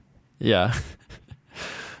 Yeah.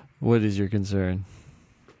 What is your concern?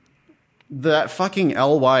 That fucking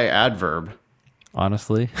ly adverb.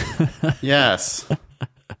 Honestly? Yes.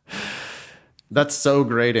 That's so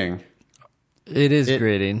grating. It is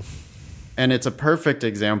grating. And it's a perfect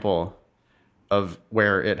example of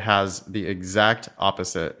where it has the exact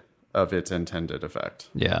opposite of its intended effect.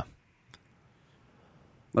 Yeah.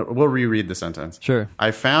 We'll reread the sentence. Sure.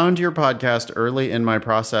 I found your podcast early in my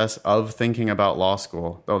process of thinking about law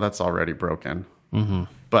school. Oh, that's already broken. Mm-hmm.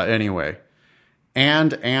 But anyway,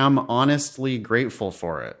 and am honestly grateful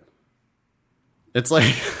for it. It's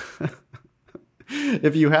like,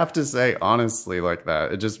 if you have to say honestly like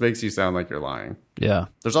that, it just makes you sound like you're lying. Yeah.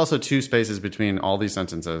 There's also two spaces between all these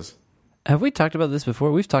sentences. Have we talked about this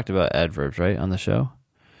before? We've talked about adverbs, right, on the show?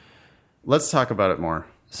 Let's talk about it more.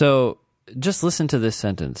 So just listen to this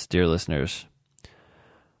sentence, dear listeners.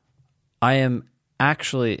 I am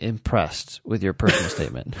actually impressed with your personal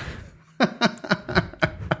statement.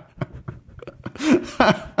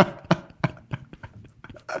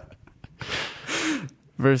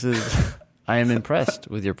 Versus, I am impressed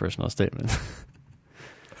with your personal statement.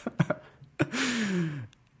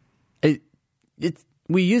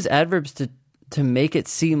 We use adverbs to make it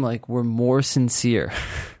seem like we're more sincere.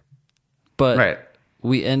 But right.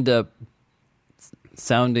 We end up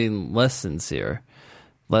sounding less sincere,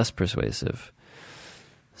 less persuasive.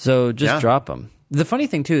 So just drop them. The funny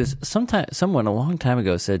thing, too, is someone a long time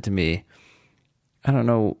ago said to me, I don't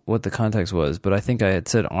know what the context was, but I think I had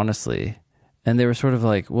said honestly. And they were sort of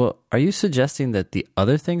like, well, are you suggesting that the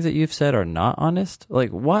other things that you've said are not honest?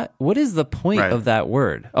 Like, what is the point of that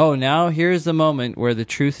word? Oh, now here's the moment where the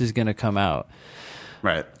truth is going to come out.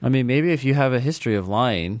 Right. I mean, maybe if you have a history of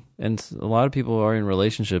lying, and a lot of people are in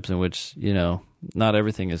relationships in which, not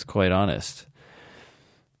everything is quite honest.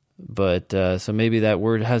 But so maybe that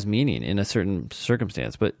word has meaning in a certain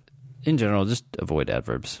circumstance. But in general, just avoid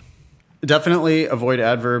adverbs. Definitely avoid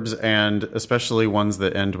adverbs, and especially ones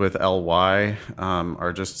that end with ly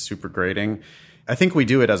are just super grating. I think we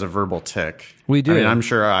do it as a verbal tick. We do. I mean, I'm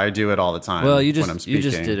sure I do it all the time. Well, when I'm speaking. You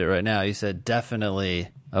just did it right now. You said definitely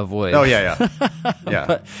avoid. Oh yeah.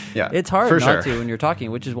 But yeah. It's hard for not sure. to when you're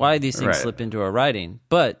talking, which is why these things slip into our writing.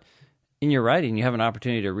 But in your writing, you have an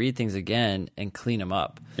opportunity to read things again and clean them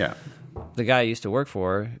up. Yeah. The guy I used to work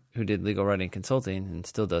for, who did legal writing consulting and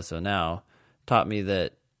still does so now, taught me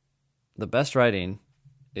that the best writing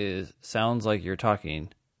sounds like you're talking,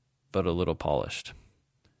 but a little polished.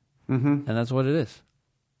 Mm-hmm. And that's what it is.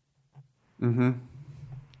 Mm-hmm.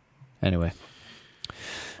 Anyway.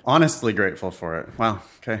 Honestly grateful for it. Wow.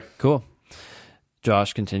 Okay. Cool.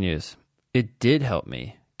 Josh continues. It did help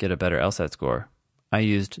me get a better LSAT score. I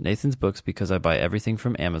used Nathan's books because I buy everything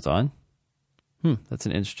from Amazon. That's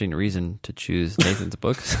an interesting reason to choose Nathan's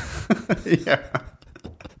books. Yeah.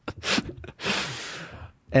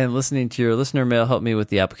 And listening to your listener mail helped me with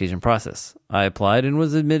the application process. I applied and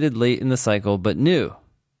was admitted late in the cycle, but knew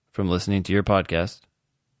from listening to your podcast,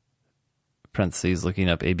 parentheses, looking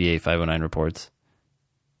up ABA 509 reports,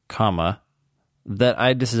 comma, that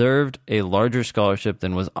I deserved a larger scholarship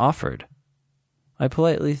than was offered. I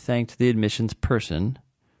politely thanked the admissions person,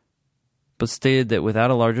 but stated that without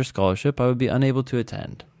a larger scholarship, I would be unable to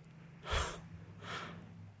attend.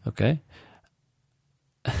 Okay.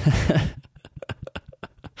 I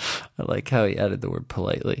like how he added the word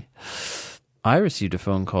politely. I received a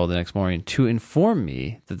phone call the next morning to inform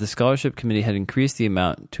me that the scholarship committee had increased the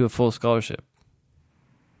amount to a full scholarship.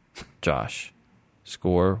 Josh,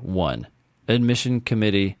 score 1. Admission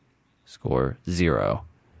committee, score 0.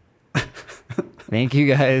 Thank you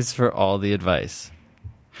guys for all the advice.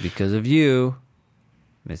 Because of you,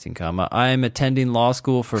 missing comma, I am attending law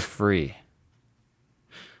school for free.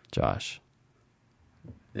 Josh.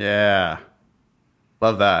 Yeah.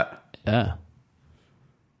 Love that. Yeah.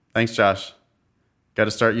 Thanks, Josh. Got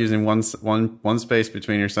to start using one space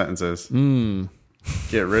between your sentences.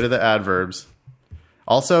 Get rid of the adverbs.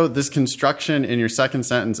 Also, this construction in your second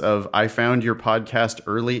sentence of, I found your podcast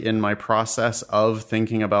early in my process of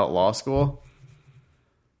thinking about law school.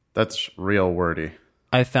 That's real wordy.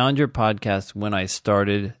 I found your podcast when I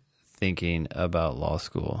started thinking about law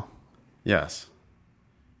school. Yes.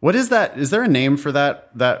 What is that? Is there a name for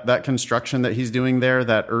that construction that he's doing there,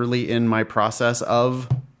 that early in my process of?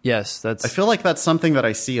 Yes, that's... I feel like that's something that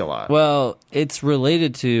I see a lot. Well, it's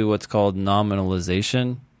related to what's called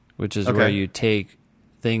nominalization, which is where you take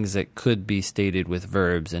things that could be stated with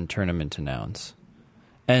verbs and turn them into nouns.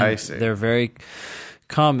 And I see. They're very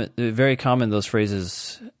common. Very common. Those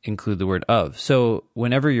phrases include the word of. So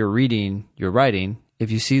whenever you're writing, if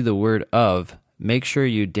you see the word of, make sure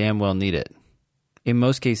you damn well need it. In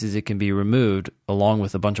most cases, it can be removed along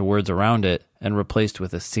with a bunch of words around it and replaced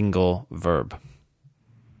with a single verb.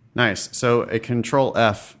 Nice. So a control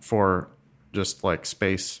F for just like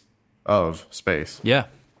space of space. Yeah.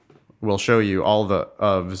 Will show you all the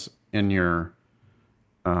ofs in your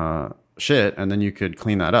shit, and then you could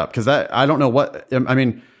clean that up. Because that, I don't know what, I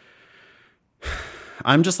mean,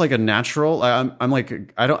 I'm just like a natural. I'm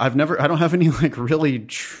like, I don't have any like really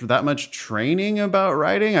that much training about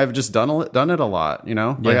writing. I've just done it a lot, you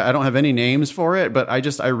know. Like I don't have any names for it, but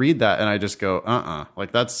I read that and I just go,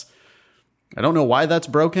 like that's. I don't know why that's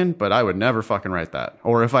broken, but I would never fucking write that.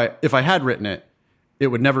 Or if I had written it, it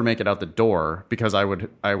would never make it out the door because I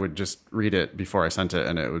would just read it before I sent it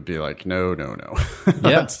and it would be like, no.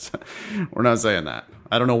 Yeah. We're not saying that.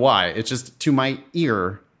 I don't know why. It's just to my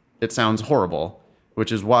ear, it sounds horrible,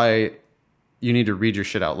 which is why you need to read your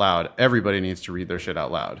shit out loud. Everybody needs to read their shit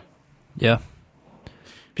out loud. Yeah.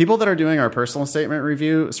 People that are doing our personal statement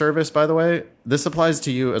review service, by the way, this applies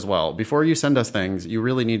to you as well. Before you send us things, you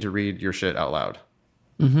really need to read your shit out loud.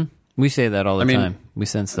 Mm-hmm. We say that all the time. We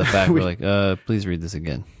send stuff back. We're like, please read this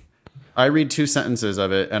again. I read 2 sentences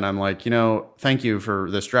of it, and I'm like, thank you for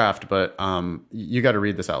this draft, but you got to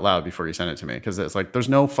read this out loud before you send it to me. Because it's like, there's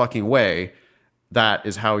no fucking way that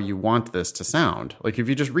is how you want this to sound. Like, if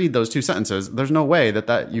you just read those 2 sentences, there's no way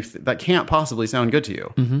that can't possibly sound good to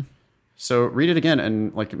you. Mm-hmm. So read it again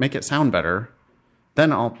and like make it sound better.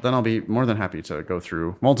 Then I'll be more than happy to go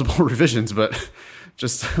through multiple revisions. But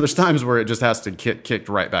just there's times where it just has to get kicked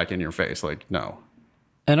right back in your face. Like, no.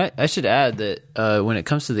 And I should add that when it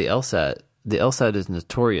comes to the LSAT is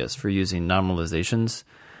notorious for using nominalizations.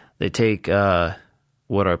 They take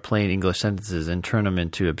what are plain English sentences and turn them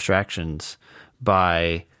into abstractions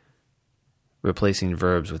by replacing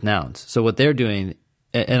verbs with nouns. So what they're doing,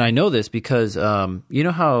 and I know this because you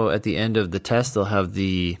know how at the end of the test they'll have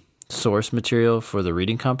the source material for the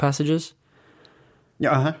reading comp passages?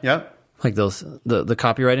 Yeah, yeah. Like those, the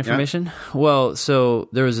copyright information? Yeah. Well, so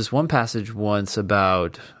there was this one passage once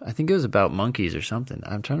about, I think it was about monkeys or something.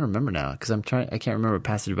 I'm trying to remember now because I can't remember a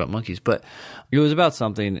passage about monkeys, but it was about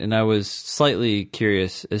something, and I was slightly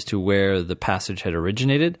curious as to where the passage had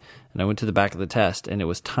originated, and I went to the back of the test, and it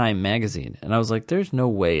was Time magazine, and I was like, there's no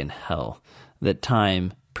way in hell that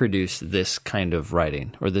Time produced this kind of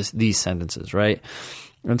writing or these sentences, right?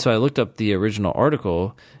 And so I looked up the original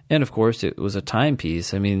article, and of course it was a Time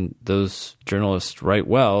piece. I mean, those journalists write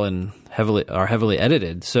well and are heavily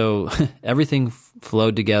edited, so everything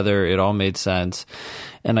flowed together. It all made sense,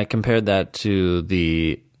 and I compared that to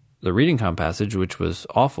the reading comp passage, which was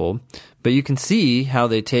awful. But you can see how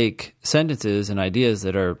they take sentences and ideas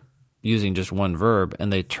that are using just one verb,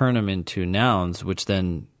 and they turn them into nouns, which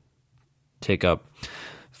then take up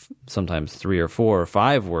sometimes 3 or 4 or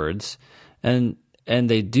 5 words, and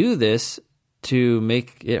they do this to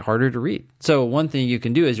make it harder to read. So one thing you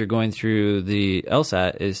can do as you're going through the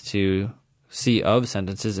LSAT is to see of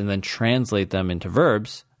sentences and then translate them into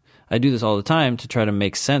verbs. I do this all the time to try to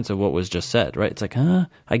make sense of what was just said, right? It's like,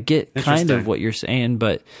 I get kind of what you're saying,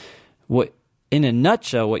 but what, in a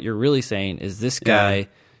nutshell, what you're really saying is this guy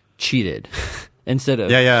cheated instead of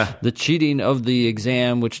the cheating of the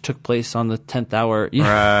exam, which took place on the 10th hour.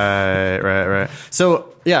 Right.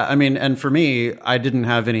 So, yeah, I mean, and for me, I didn't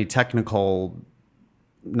have any technical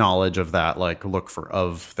knowledge of that, like look for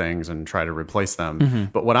of things and try to replace them.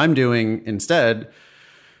 But what I'm doing instead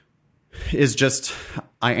is just,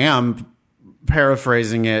 I am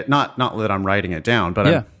paraphrasing it, not that I'm writing it down,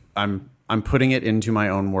 but I'm putting it into my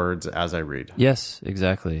own words as I read. Yes,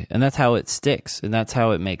 exactly. And that's how it sticks. And that's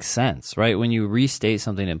how it makes sense, right? When you restate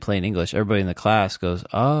something in plain English, everybody in the class goes,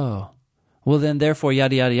 oh, well then therefore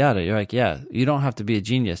yada, yada, yada. You're like, yeah, you don't have to be a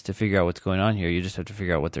genius to figure out what's going on here. You just have to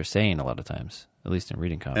figure out what they're saying a lot of times, at least in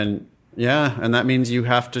reading comp. And that means you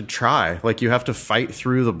have to try. Like you have to fight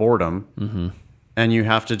through the boredom and you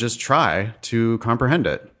have to just try to comprehend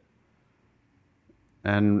it.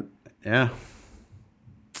 And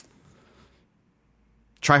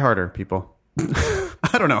try harder, people.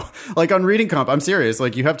 I don't know. Like on reading comp, I'm serious.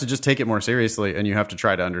 Like you have to just take it more seriously and you have to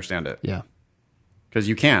try to understand it. Yeah. Because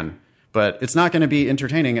you can. But it's not going to be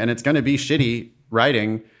entertaining and it's going to be shitty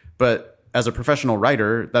writing. But as a professional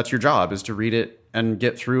writer, that's your job, is to read it and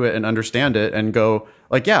get through it and understand it and go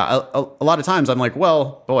like, a lot of times I'm like,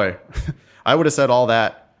 well, boy, I would have said all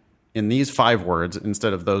that in these 5 words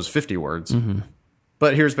instead of those 50 words.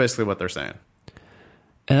 But here's basically what they're saying.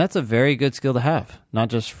 And that's a very good skill to have, not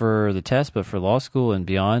just for the test, but for law school and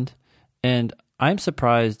beyond. And I'm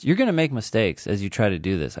surprised you're going to make mistakes as you try to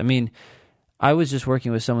do this. I mean, I was just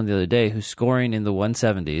working with someone the other day who's scoring in the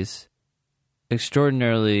 170s,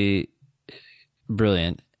 extraordinarily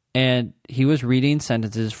brilliant. And he was reading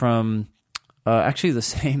sentences from actually the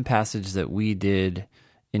same passage that we did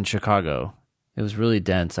in Chicago. It was really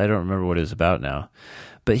dense. I don't remember what it was about now.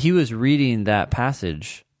 But he was reading that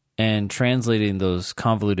passage and translating those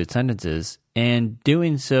convoluted sentences and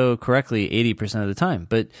doing so correctly 80% of the time.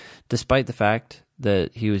 But despite the fact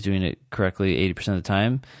that he was doing it correctly 80% of the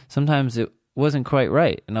time, sometimes it wasn't quite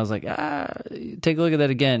right. And I was like, take a look at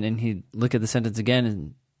that again. And he'd look at the sentence again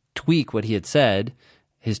and tweak what he had said,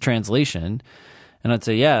 his translation. And I'd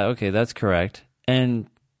say, yeah, okay, that's correct. And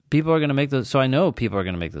people are going to make those. So I know people are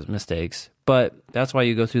going to make those mistakes. But that's why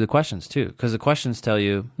you go through the questions too. Because the questions tell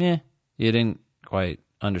you, you didn't quite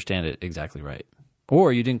understand it exactly right,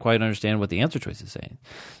 or you didn't quite understand what the answer choice is saying.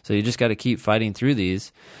 So you just got to keep fighting through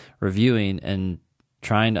these, reviewing and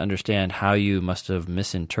trying to understand how you must have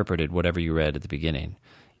misinterpreted whatever you read at the beginning.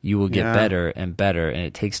 You will get better and better, and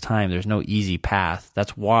it takes time. There's no easy path.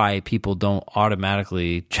 That's why people don't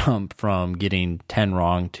automatically jump from getting 10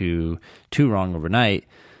 wrong to 2 wrong overnight.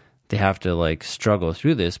 They have to struggle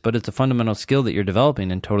through this, but it's a fundamental skill that you're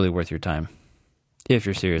developing and totally worth your time if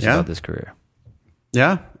you're serious about this career.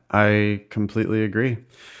 Yeah, I completely agree.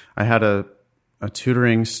 I had a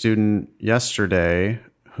tutoring student yesterday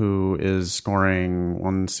who is scoring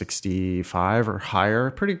 165 or higher,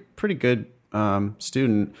 pretty good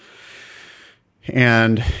student.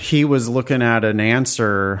 And he was looking at an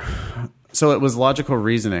answer. So it was logical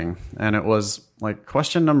reasoning, and it was like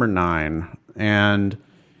question number 9. And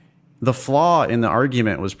the flaw in the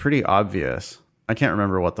argument was pretty obvious. I can't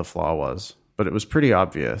remember what the flaw was, but it was pretty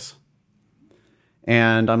obvious.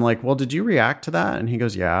 And I'm like, well, did you react to that? And he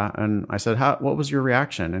goes, yeah. And I said, what was your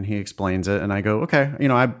reaction? And he explains it. And I go, okay,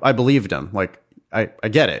 I believed him. Like, I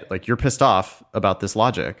get it. Like, you're pissed off about this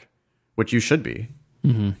logic, which you should be.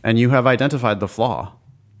 And you have identified the flaw.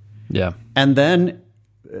 Yeah. And then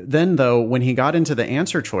though, when he got into the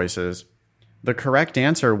answer choices, the correct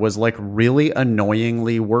answer was really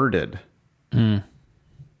annoyingly worded. And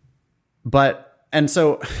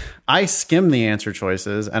so I skim the answer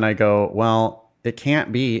choices and I go, well, it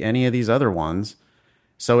can't be any of these other ones.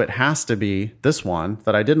 So it has to be this one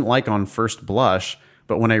that I didn't like on first blush.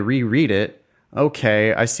 But when I reread it,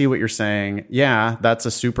 okay, I see what you're saying. Yeah, that's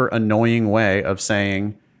a super annoying way of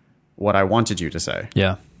saying what I wanted you to say.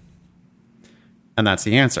 Yeah. And that's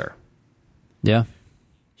the answer. Yeah.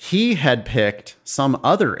 He had picked some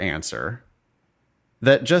other answer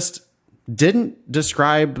that just didn't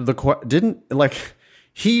describe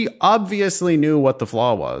he obviously knew what the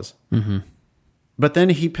flaw was. But then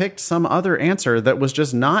he picked some other answer that was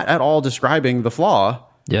just not at all describing the flaw.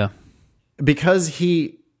 Yeah. Because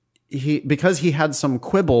he had some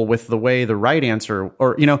quibble with the way the right answer,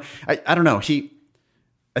 or, I don't know.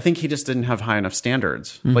 I think he just didn't have high enough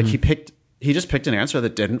standards. Like he just picked an answer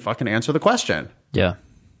that didn't fucking answer the question. Yeah.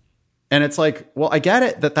 And it's like, well, I get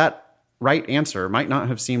it that right answer might not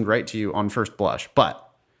have seemed right to you on first blush, but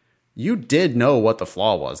you did know what the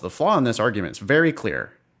flaw was. The flaw in this argument is very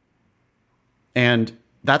clear. And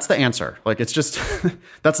that's the answer. Like, it's just,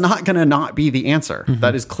 that's not going to not be the answer. Mm-hmm.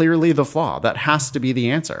 That is clearly the flaw. That has to be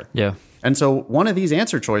the answer. Yeah. And so one of these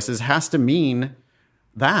answer choices has to mean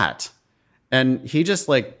that. And he just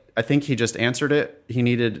I think he just answered it. He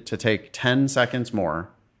needed to take 10 seconds more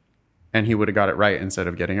and he would have got it right instead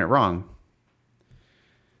of getting it wrong.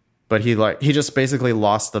 But he just basically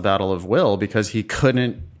lost the battle of will because he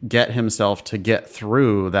couldn't get himself to get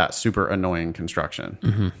through that super annoying construction.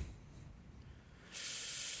 Mm-hmm.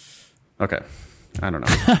 Okay. I don't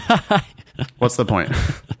know. What's the point?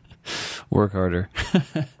 Work harder.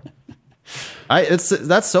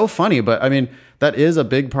 That's so funny, but I mean, that is a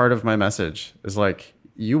big part of my message is like,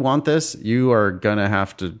 you want this, you're going to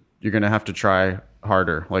have to try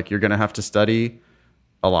harder. Like, you're going to have to study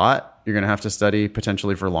a lot. You're going to have to study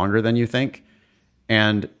potentially for longer than you think.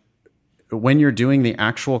 And when you're doing the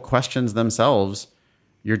actual questions themselves,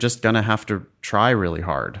 you're just going to have to try really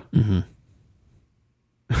hard. Mm-hmm.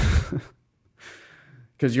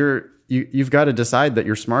 Because you've got to decide that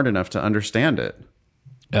you're smart enough to understand it.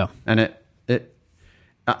 Yeah. And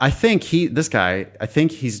I think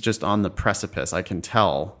he's just on the precipice. I can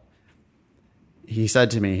tell. He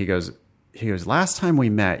said to me, he goes, last time we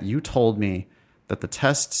met, you told me that the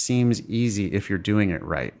test seems easy if you're doing it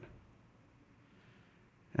right.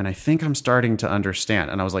 And I think I'm starting to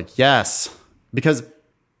understand. And I was like, yes, because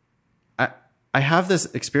I have this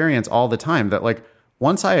experience all the time that, like,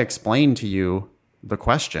 once I explain to you the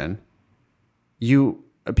question,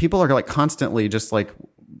 people are like constantly just like,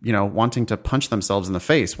 wanting to punch themselves in the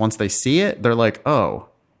face. Once they see it, they're like, oh,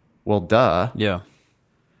 well, duh. Yeah.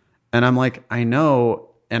 And I'm like, I know.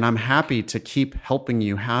 And I'm happy to keep helping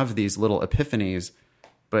you have these little epiphanies,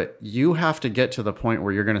 but you have to get to the point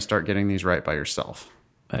where you're going to start getting these right by yourself.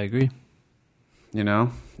 I agree.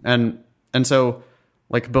 And so,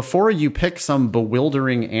 like, before you pick some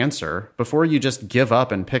bewildering answer, before you just give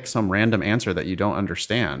up and pick some random answer that you don't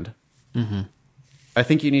understand, mm-hmm. I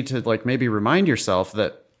think you need to, like, maybe remind yourself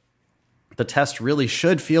that the test really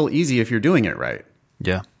should feel easy if you're doing it right.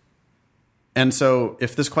 Yeah. And so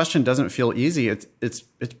if this question doesn't feel easy, it's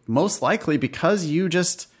most likely because you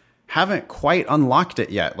just haven't quite unlocked it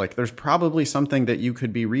yet. Like, there's probably something that you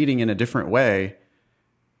could be reading in a different way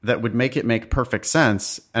that would make it make perfect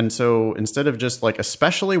sense. And so instead of just, like,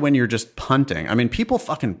 especially when you're just punting, I mean, people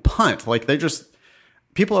fucking punt. Like,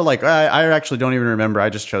 people are like, I actually don't even remember. I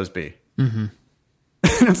just chose B. Mm-hmm.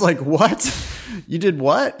 And it's like, what? You did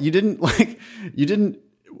what? You didn't.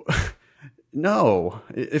 No,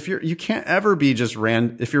 you can't ever be just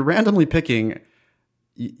if you're randomly picking,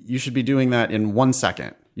 you should be doing that in 1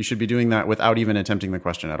 second. You should be doing that without even attempting the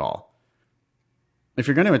question at all. If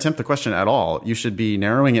you're going to attempt the question at all, you should be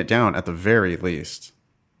narrowing it down at the very least.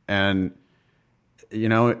 And,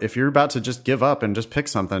 if you're about to just give up and just pick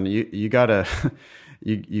something, you gotta,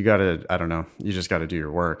 you gotta, I don't know, you just gotta do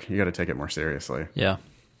your work. You gotta take it more seriously. Yeah.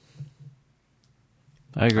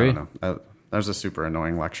 I agree. I don't know. That was a super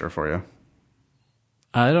annoying lecture for you.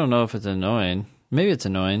 I don't know if it's annoying. Maybe it's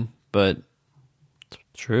annoying, but it's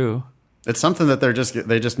true. It's something that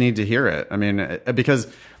they just need to hear it. I mean,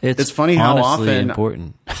 because it's funny how often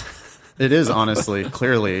important. It is honestly,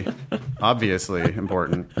 clearly, obviously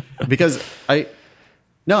important. Because I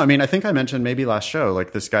think I mentioned maybe last show,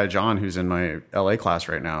 like, this guy John, who's in my LA class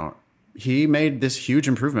right now, he made this huge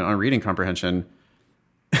improvement on reading comprehension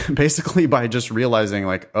basically by just realizing,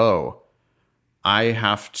 like, oh, I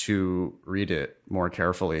have to read it more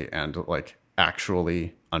carefully and, like,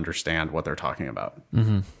 actually understand what they're talking about.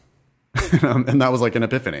 Mm-hmm. And that was like an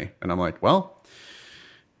epiphany. And I'm like, well,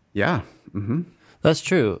 yeah. Mm-hmm. That's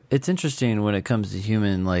true. It's interesting when it comes to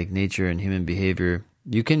human, like, nature and human behavior.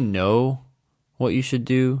 You can know what you should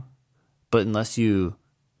do, but unless you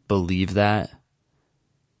believe that,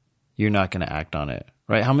 you're not going to act on it,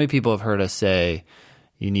 right? How many people have heard us say,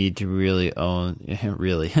 you need to you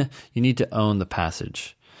need to own the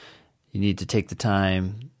passage. You need to take the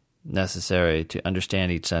time necessary to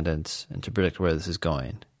understand each sentence and to predict where this is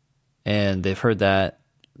going. And they've heard that,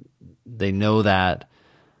 they know that,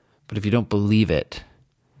 but if you don't believe it,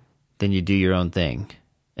 then you do your own thing.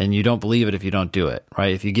 And you don't believe it if you don't do it,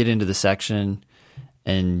 right? If you get into the section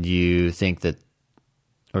and you think that,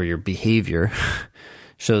 or your behavior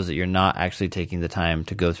shows that you're not actually taking the time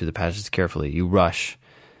to go through the passages carefully, you rush,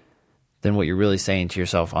 then what you're really saying to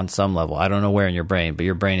yourself on some level, I don't know where in your brain, but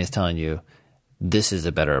your brain is telling you, this is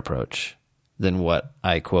a better approach than what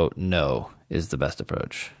I, quote, know is the best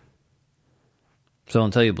approach. So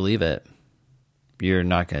until you believe it, you're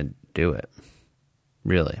not going to do it,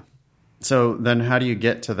 really. So then how do you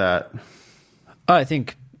get to that? I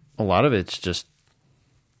think a lot of it's just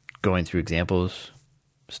going through examples,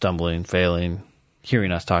 stumbling, failing,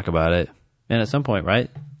 hearing us talk about it. And at some point, right,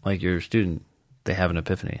 like your student, they have an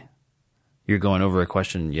epiphany. You're going over a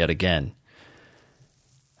question yet again.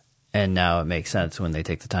 And now it makes sense when they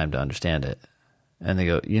take the time to understand it. And they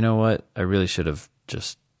go, you know what? I really should have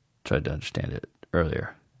just tried to understand it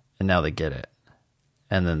earlier. And now they get it.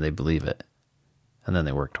 And then they believe it. And then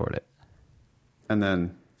they work toward it. And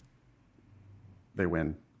then they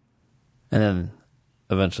win. And then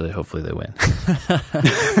eventually, hopefully, they win.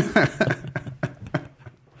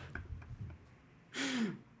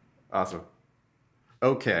 Awesome.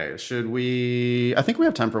 Okay, should we... I think we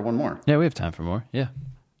have time for one more. Yeah, we have time for more. Yeah.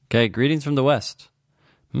 Okay, greetings from the West.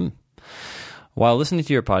 While listening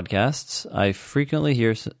to your podcasts, I frequently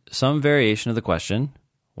hear some variation of the question,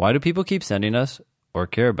 why do people keep sending us or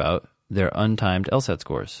care about their untimed LSAT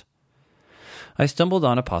scores? I stumbled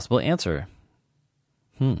on a possible answer.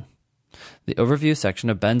 The overview section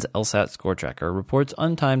of Ben's LSAT score tracker reports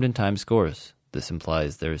untimed and timed scores. This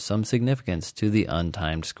implies there is some significance to the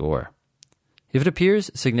untimed score. If it appears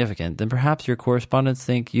significant, then perhaps your correspondents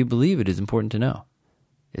think you believe it is important to know.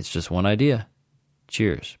 It's just one idea.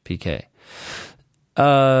 Cheers, PK.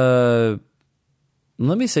 Let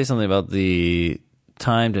me say something about the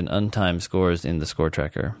timed and untimed scores in the score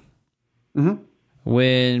tracker. Mm-hmm.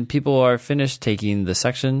 When people are finished taking the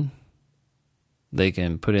section, they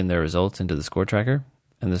can put in their results into the score tracker,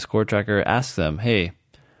 and the score tracker asks them, hey,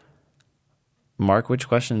 mark which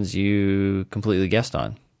questions you completely guessed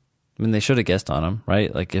on. I mean, they should have guessed on them,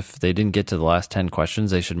 right? Like if they didn't get to the last 10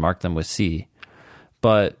 questions, they should mark them with C.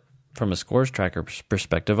 But from a scores tracker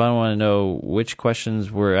perspective, I want to know which questions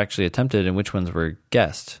were actually attempted and which ones were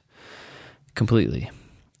guessed completely.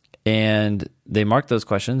 And they mark those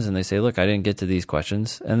questions and they say, look, I didn't get to these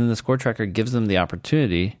questions. And then the score tracker gives them the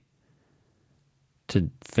opportunity to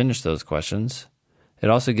finish those questions. It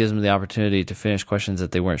also gives them the opportunity to finish questions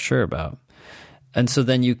that they weren't sure about. And so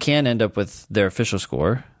then you can end up with their official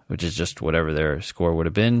score, which is just whatever their score would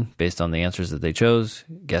have been based on the answers that they chose,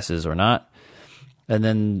 guesses or not. And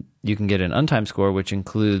then you can get an untimed score, which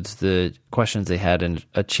includes the questions they had and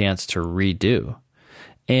a chance to redo.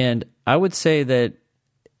 And I would say that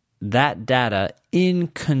that data in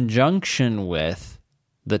conjunction with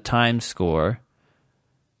the time score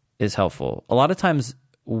is helpful. A lot of times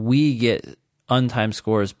we get untimed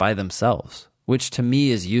scores by themselves, which to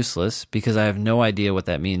me is useless because I have no idea what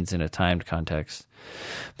that means in a timed context.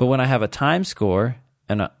 But when I have a time score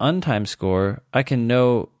and an untimed score, I can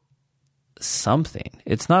know something.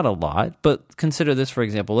 It's not a lot, but consider this, for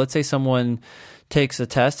example. Let's say someone takes a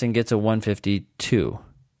test and gets a 152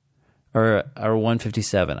 or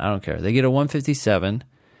 157. I don't care. They get a 157,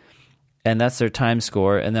 and that's their time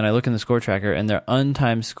score. And then I look in the score tracker, and their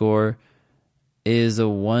untimed score is a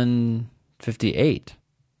 158.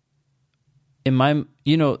 In my,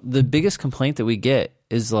 the biggest complaint that we get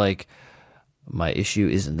is like, my issue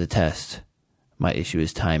isn't the test. My issue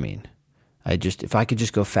is timing. If I could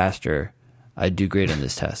just go faster, I'd do great on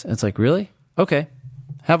this test. And it's like, really? Okay.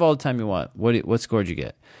 Have all the time you want. What score did you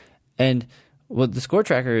get? And what the score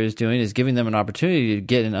tracker is doing is giving them an opportunity to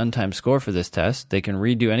get an untimed score for this test. They can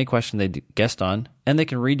redo any question they guessed on, and they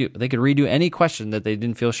could redo any question that they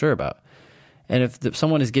didn't feel sure about. And if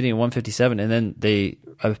someone is getting a 157 and then they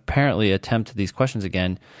apparently attempt these questions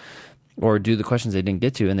again or do the questions they didn't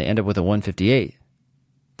get to and they end up with a 158,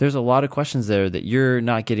 there's a lot of questions there that you're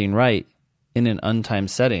not getting right in an untimed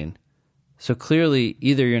setting. So clearly,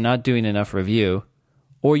 either you're not doing enough review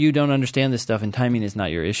or you don't understand this stuff and timing is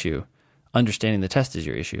not your issue. Understanding the test is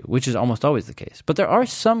your issue, which is almost always the case. But there are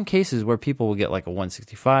some cases where people will get like a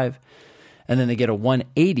 165 and then they get a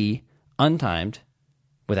 180 untimed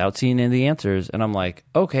without seeing any of the answers. And I'm like,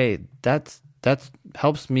 okay, that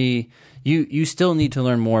helps me. You still need to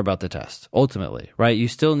learn more about the test, ultimately, right? You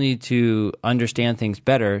still need to understand things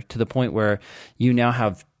better to the point where you now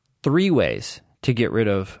have 3 ways to get rid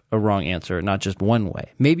of a wrong answer, not just one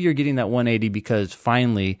way. Maybe you're getting that 180 because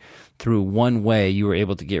finally, through one way, you were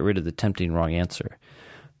able to get rid of the tempting wrong answer.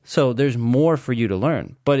 So there's more for you to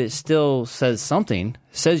learn, but it still says something.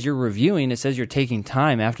 It says you're reviewing. It says you're taking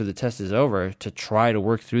time after the test is over to try to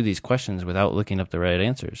work through these questions without looking up the right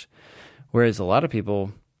answers. Whereas a lot of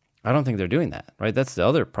people, I don't think they're doing that, right? That's the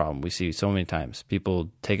other problem we see so many times. People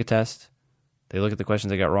take a test, they look at the questions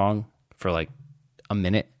they got wrong for like a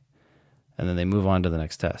minute, and then they move on to the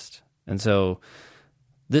next test. And so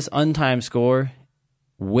this untimed score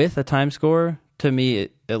with a time score, to me,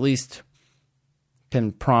 it at least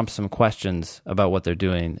can prompt some questions about what they're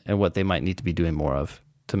doing and what they might need to be doing more of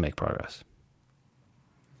to make progress.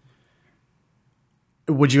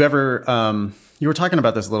 Would you ever, you were talking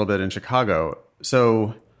about this a little bit in Chicago.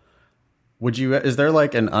 So is there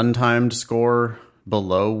like an untimed score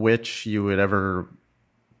below which you would ever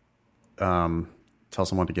tell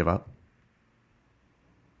someone to give up?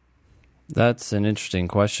 That's an interesting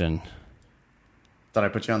question. Did I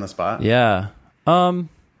put you on the spot? Yeah.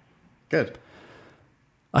 Good.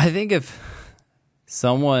 I think if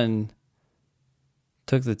someone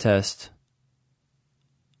took the test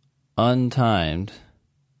untimed,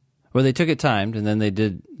 or they took it timed and then they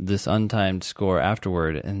did this untimed score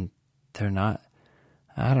afterward, and they're not,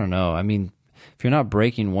 I don't know. I mean, if you're not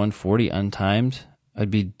breaking 140 untimed, I'd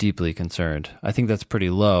be deeply concerned. I think that's pretty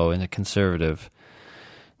low in a conservative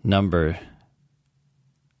number.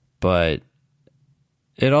 But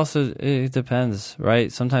it depends,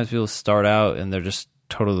 right? Sometimes people start out and they're just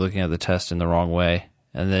totally looking at the test in the wrong way,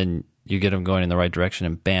 and then you get them going in the right direction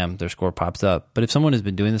and bam, their score pops up. But if someone has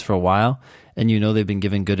been doing this for a while and you know they've been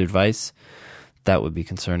given good advice, that would be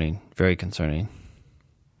concerning, very concerning.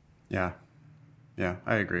 Yeah. Yeah,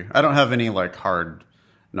 I agree. I don't have any like hard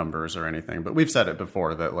numbers or anything, but we've said it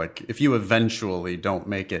before that like if you eventually don't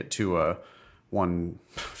make it to a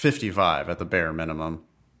 155 at the bare minimum,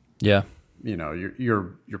 yeah, you know,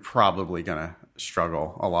 you're probably going to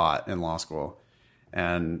struggle a lot in law school.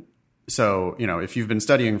 And so, you know, if you've been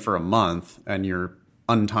studying for a month and your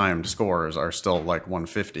untimed scores are still like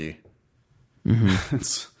 150,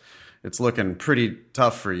 it's looking pretty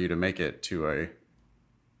tough for you to make it to a,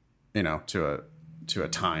 you know, to a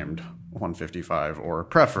timed 155 or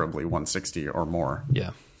preferably 160 or more.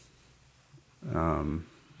 Yeah.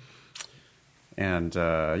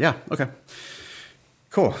 Yeah. Okay.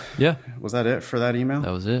 Cool. Yeah. Was that it for that email?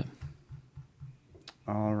 That was it.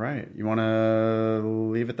 All right. You want to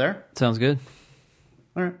leave it there? Sounds good.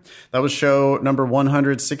 All right. That was show number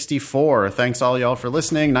 164. Thanks all y'all for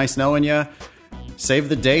listening. Nice knowing you. Save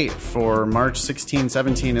the date for March 16,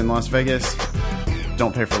 17 in Las Vegas.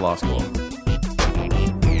 Don't pay for law school.